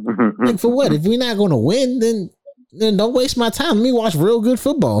 Like for what? If we're not going to win, then don't waste my time. Let me watch real good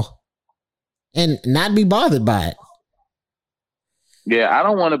football and not be bothered by it. Yeah, I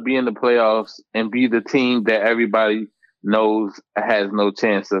don't want to be in the playoffs and be the team that everybody knows has no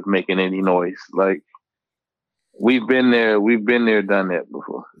chance of making any noise. Like we've been there, done that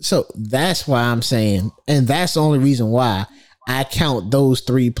before. So that's why I'm saying, and that's the only reason why I count those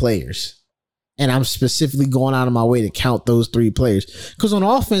three players. And I'm specifically going out of my way to count those three players. Because on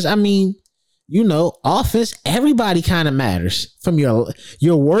offense, I mean, offense, everybody kind of matters. From your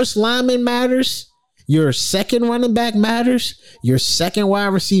worst lineman matters. Your second running back matters. Your second wide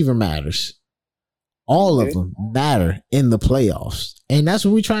receiver matters. All of them matter in the playoffs. And that's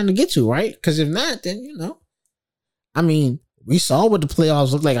what we're trying to get to, right? Because if not, then, I mean, we saw what the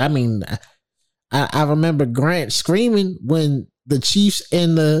playoffs look like. I mean, I remember Grant screaming when the Chiefs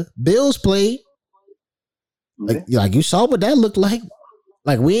and the Bills played. Like you saw what that looked like.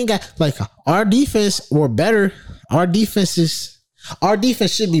 Like we ain't got our defense were better. Our defense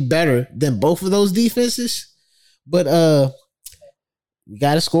should be better than both of those defenses. But we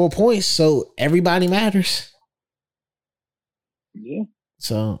gotta score points, so everybody matters. Yeah.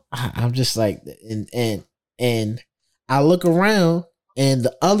 So I'm just like, and I look around and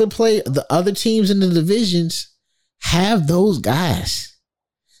the other teams in the divisions have those guys.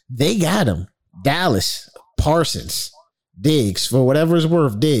 They got them. Dallas, Parsons, Diggs, for whatever it's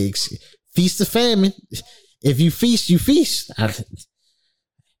worth, Diggs. Feast the famine. If you feast, you feast.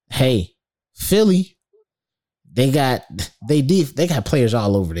 Hey, Philly, they got players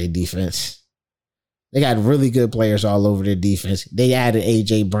all over their defense. They got really good players all over their defense. They added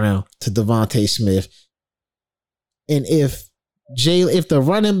A.J. Brown to Devontae Smith. And if the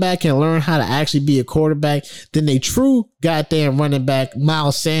running back can learn how to actually be a quarterback, then a true goddamn running back,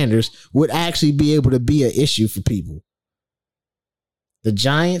 Miles Sanders, would actually be able to be an issue for people. The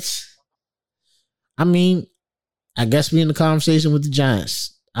Giants, I mean, I guess we're in the conversation with the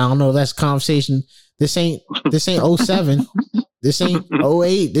Giants. I don't know if that's a conversation. This ain't 07. This ain't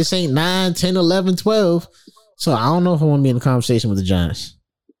 08. This ain't 9, 10, 11, 12. So I don't know if I want to be in a conversation with the Giants.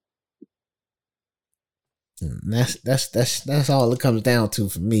 That's all it comes down to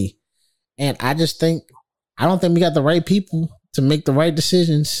for me. And I don't think we got the right people to make the right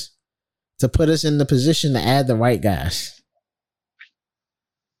decisions to put us in the position to add the right guys.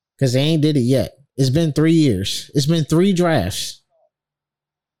 Because they ain't did it yet. It's been 3 years. It's been 3 drafts.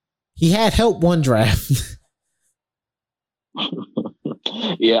 He had help one draft.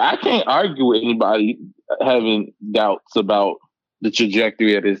 Yeah, I can't argue with anybody having doubts about the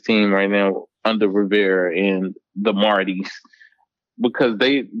trajectory of his team right now under Rivera and the Martys, because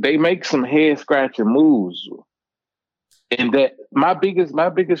they make some head scratching moves. And that my biggest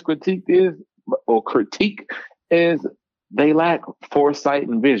critique is they lack foresight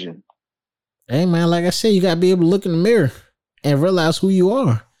and vision. Hey man, like I said, you gotta be able to look in the mirror and realize who you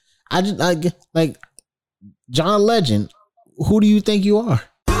are. I just like John Legend. Who do you think you are?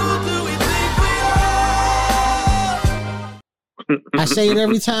 I say it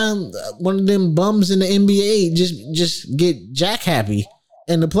every time one of them bums in the NBA just get jack happy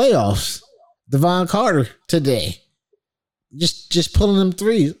in the playoffs. Devon Carter today. Just pulling them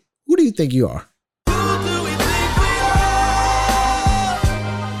threes. Who do you think you are?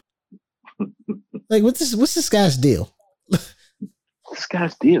 Like, what's this guy's deal? This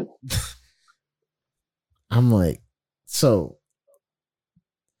guy's deal. I'm like, so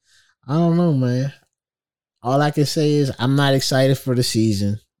I don't know, man. All I can say is I'm not excited for the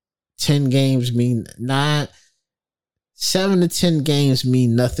season. 10 games mean 7 to 10 games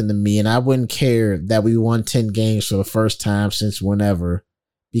mean nothing to me, and I wouldn't care that we won 10 games for the first time since whenever,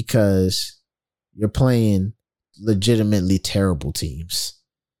 because you're playing legitimately terrible teams.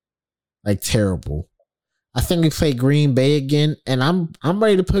 Like, terrible. I think we play Green Bay again, and I'm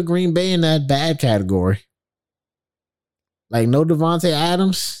ready to put Green Bay in that bad category. Like, no Devontae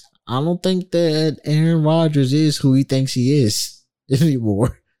Adams. I don't think that Aaron Rodgers is who he thinks he is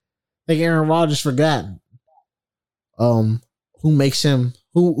anymore. I think Aaron Rodgers forgot who makes him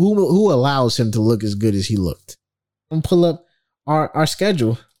who allows him to look as good as he looked. I'm gonna pull up our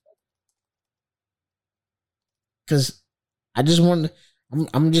schedule because I just want. I'm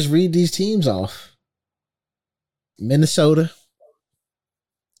gonna just read these teams off. Minnesota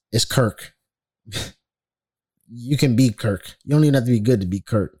is Kirk. You can beat Kirk. You don't even have to be good to beat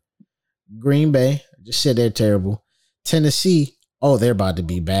Kirk. Green Bay, just said they're terrible. Tennessee, oh, they're about to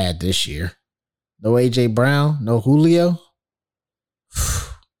be bad this year. No AJ Brown, no Julio.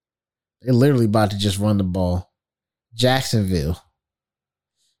 They're literally about to just run the ball. Jacksonville,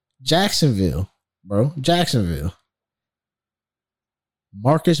 bro. Jacksonville.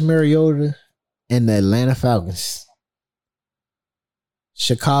 Marcus Mariota and the Atlanta Falcons.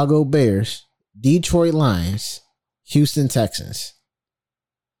 Chicago Bears, Detroit Lions, Houston Texans.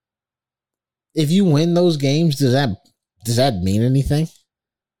 If you win those games, does that mean anything?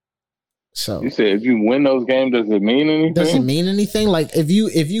 So you said if you win those games, does it mean anything? Does it mean anything? Like if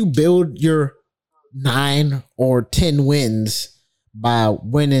you build your 9 or 10 wins by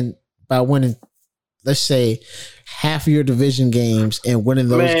winning, let's say half of your division games and winning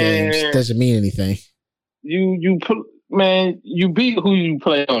those games, doesn't mean anything. You beat who you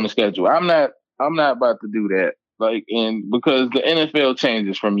play on the schedule. I'm not about to do that. Like, and because the NFL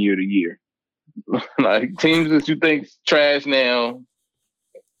changes from year to year. Like teams that you think trash now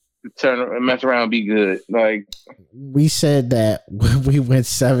turn and mess around and be good. Like we said that when we went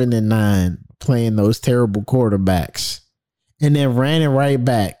 7-9 playing those terrible quarterbacks, and then ran it right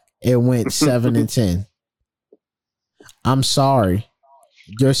back and went 7-10. I'm sorry.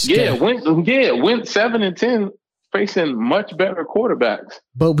 You're scared. went 7-10 facing much better quarterbacks.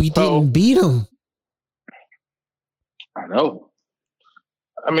 But we didn't beat them. I know.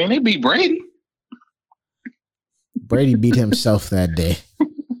 I mean, they beat Brady. Brady beat himself that day.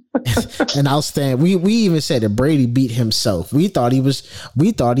 And I'll stand. We even said that Brady beat himself. We thought he was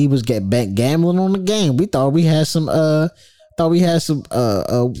getting back gambling on the game. We thought we had some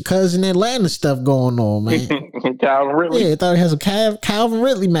cousin Atlanta stuff going on, man. Calvin Ridley. Yeah, I thought we had some Calvin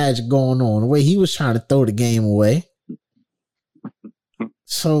Ridley magic going on. The way he was trying to throw the game away.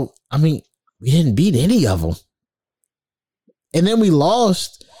 So I mean, we didn't beat any of them. And then we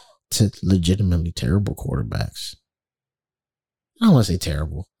lost to legitimately terrible quarterbacks. I don't want to say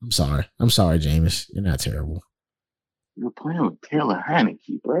terrible. I'm sorry, Jameis. You're not terrible. You're playing with Taylor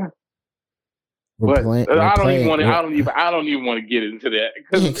Heineke, bro. I don't even want to get into that.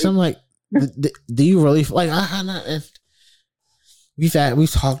 Because I'm like, do you really like?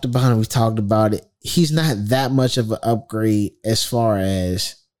 We've talked about it. He's not that much of an upgrade as far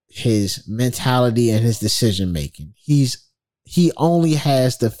as his mentality and his decision making. He only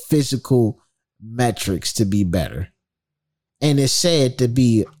has the physical metrics to be better. And it's said to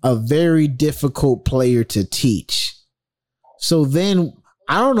be a very difficult player to teach. So then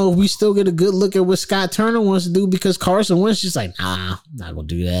I don't know if we still get a good look at what Scott Turner wants to do, because Carson Wentz just like, nah, I'm not gonna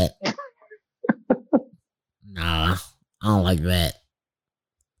do that. Nah, I don't like that.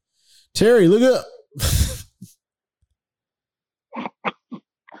 Terry, look up.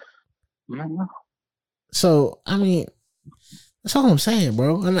 So I mean, that's all I'm saying,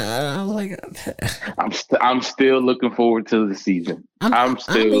 bro. And I was like, I'm still looking forward to the season.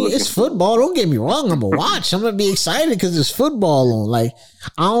 It's football. Don't get me wrong. I'm gonna watch. I'm gonna be excited because there's football on. Like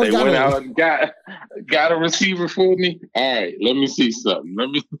went out and got a receiver for me. All right, let me see something.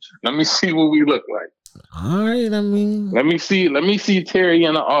 Let me see what we look like. All right, I mean, let me see Terry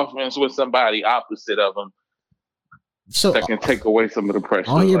in the offense with somebody opposite of him. So that can take away some of the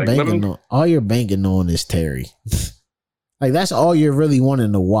pressure. All you're banking on is Terry. Like that's all you're really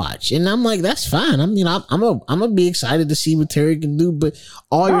wanting to watch, and I'm like, that's fine. I mean, I'm gonna be excited to see what Terry can do, but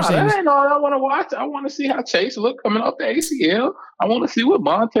you're saying that ain't all I want to watch. I want to see how Chase look coming off the ACL. I want to see what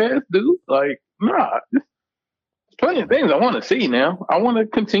Montez do. Like, there's plenty of things I want to see now. I want to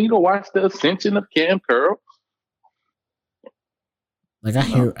continue to watch the ascension of Cam Curl. Like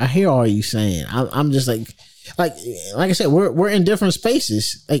I hear all you saying. I'm just like I said, we're in different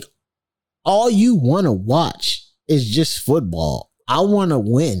spaces. Like all you want to watch is just football. I want to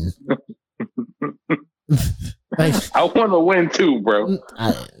win. Like, I want to win too, bro.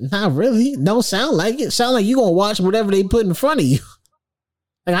 Not really. Don't sound like it. Sound like you gonna watch whatever they put in front of you.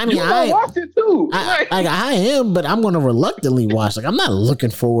 Like I mean, I watch it too. I am, but I'm gonna reluctantly watch. Like I'm not looking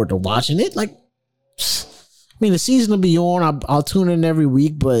forward to watching it. Like. I mean, the season will be on. I'll tune in every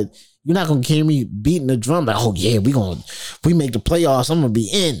week, but you're not gonna hear me beating the drum like, oh yeah, we make the playoffs, I'm gonna be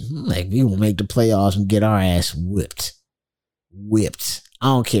in. Like we gonna make the playoffs and get our ass whipped. I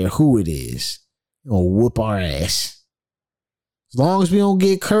don't care who it is. We're gonna whoop our ass. As long as we don't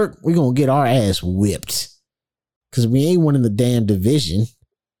get Kirk, we're gonna get our ass whipped. Cause we ain't winning the damn division.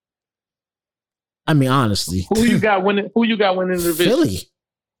 I mean, honestly. Who you got winning the division? Philly.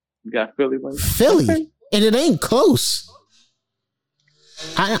 You got Philly winning. Philly. Okay. And it ain't close.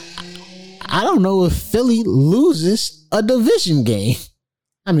 I don't know if Philly loses a division game.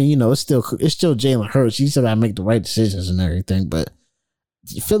 I mean, it's still Jalen Hurts. He still got to make the right decisions and everything, but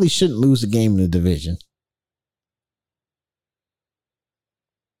Philly shouldn't lose a game in the division.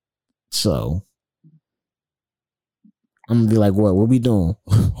 So I'm gonna be like, what we doing?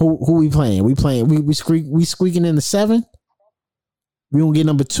 Who we playing? We squeaking in the 7? We gonna get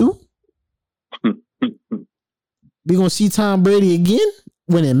number 2? We gonna see Tom Brady again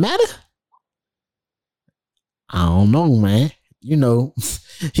when it matter? I don't know, man.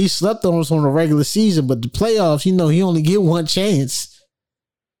 He slept on us on the regular season, but the playoffs, he only get one chance.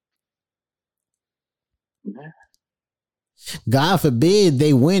 God forbid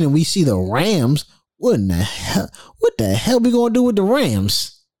they win and we see the Rams. What the hell we gonna do with the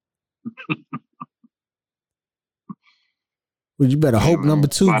Rams? Well, you better hope number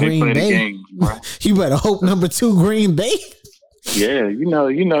 2 Green Bay. Games, you better hope number 2 Green Bay. Yeah, you know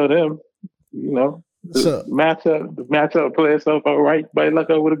them. The matchup play itself all right. By luck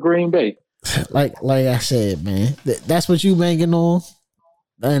over the Green Bay. Like I said, man, that's what you banking on.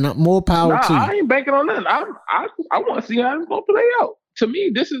 And more power to you. I ain't banking on that. I want to see how it's gonna play out. To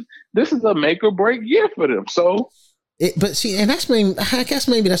me, this is a make or break year for them. So, but see, and I guess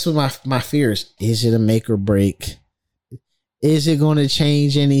maybe that's what my fear is. Is it a make or break? Is it going to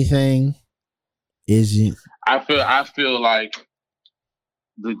change anything? Is it? I feel like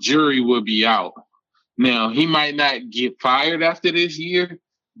the jury will be out. Now, he might not get fired after this year,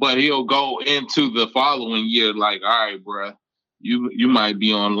 but he'll go into the following year like, all right, bro, you might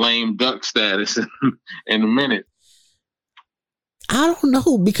be on lame duck status in a minute. I don't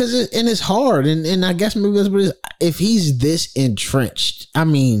know, because it's hard, and I guess maybe that's what it is. If he's this entrenched, I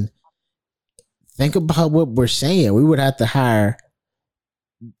mean, think about what we're saying. We would have to hire,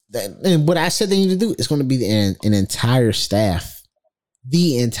 and what I said they need to do is going to be an entire staff,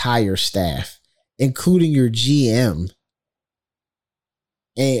 including your GM.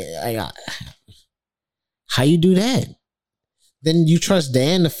 And how you do that? Then you trust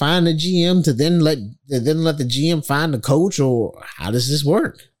Dan to find the GM to then let the GM find the coach, or how does this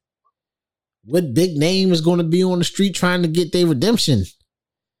work? What big name is going to be on the street trying to get their redemption?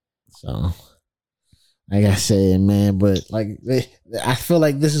 So, like I said, man, but I feel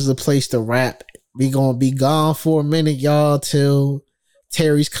like this is a place to wrap. We gonna be gone for a minute, y'all, till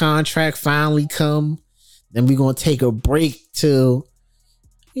Terry's contract finally come. Then we gonna take a break till,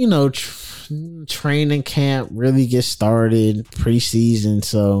 training camp really gets started, preseason.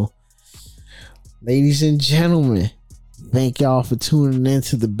 So, ladies and gentlemen, thank y'all for tuning in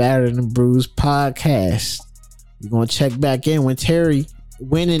to the Battered and Bruised podcast. We're gonna check back in when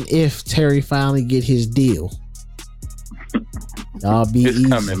and if Terry finally get his deal. Y'all be it's easy.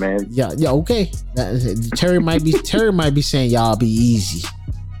 Coming, man. Yeah, okay. Terry might be saying y'all be easy.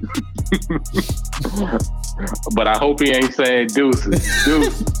 But I hope he ain't saying deuces.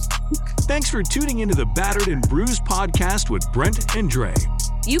 Thanks for tuning into the Battered and Bruised podcast with Brent and Dre.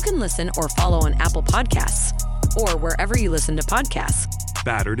 You can listen or follow on Apple Podcasts or wherever you listen to podcasts.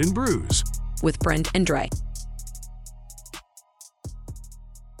 Battered and Bruised with Brent and Dre.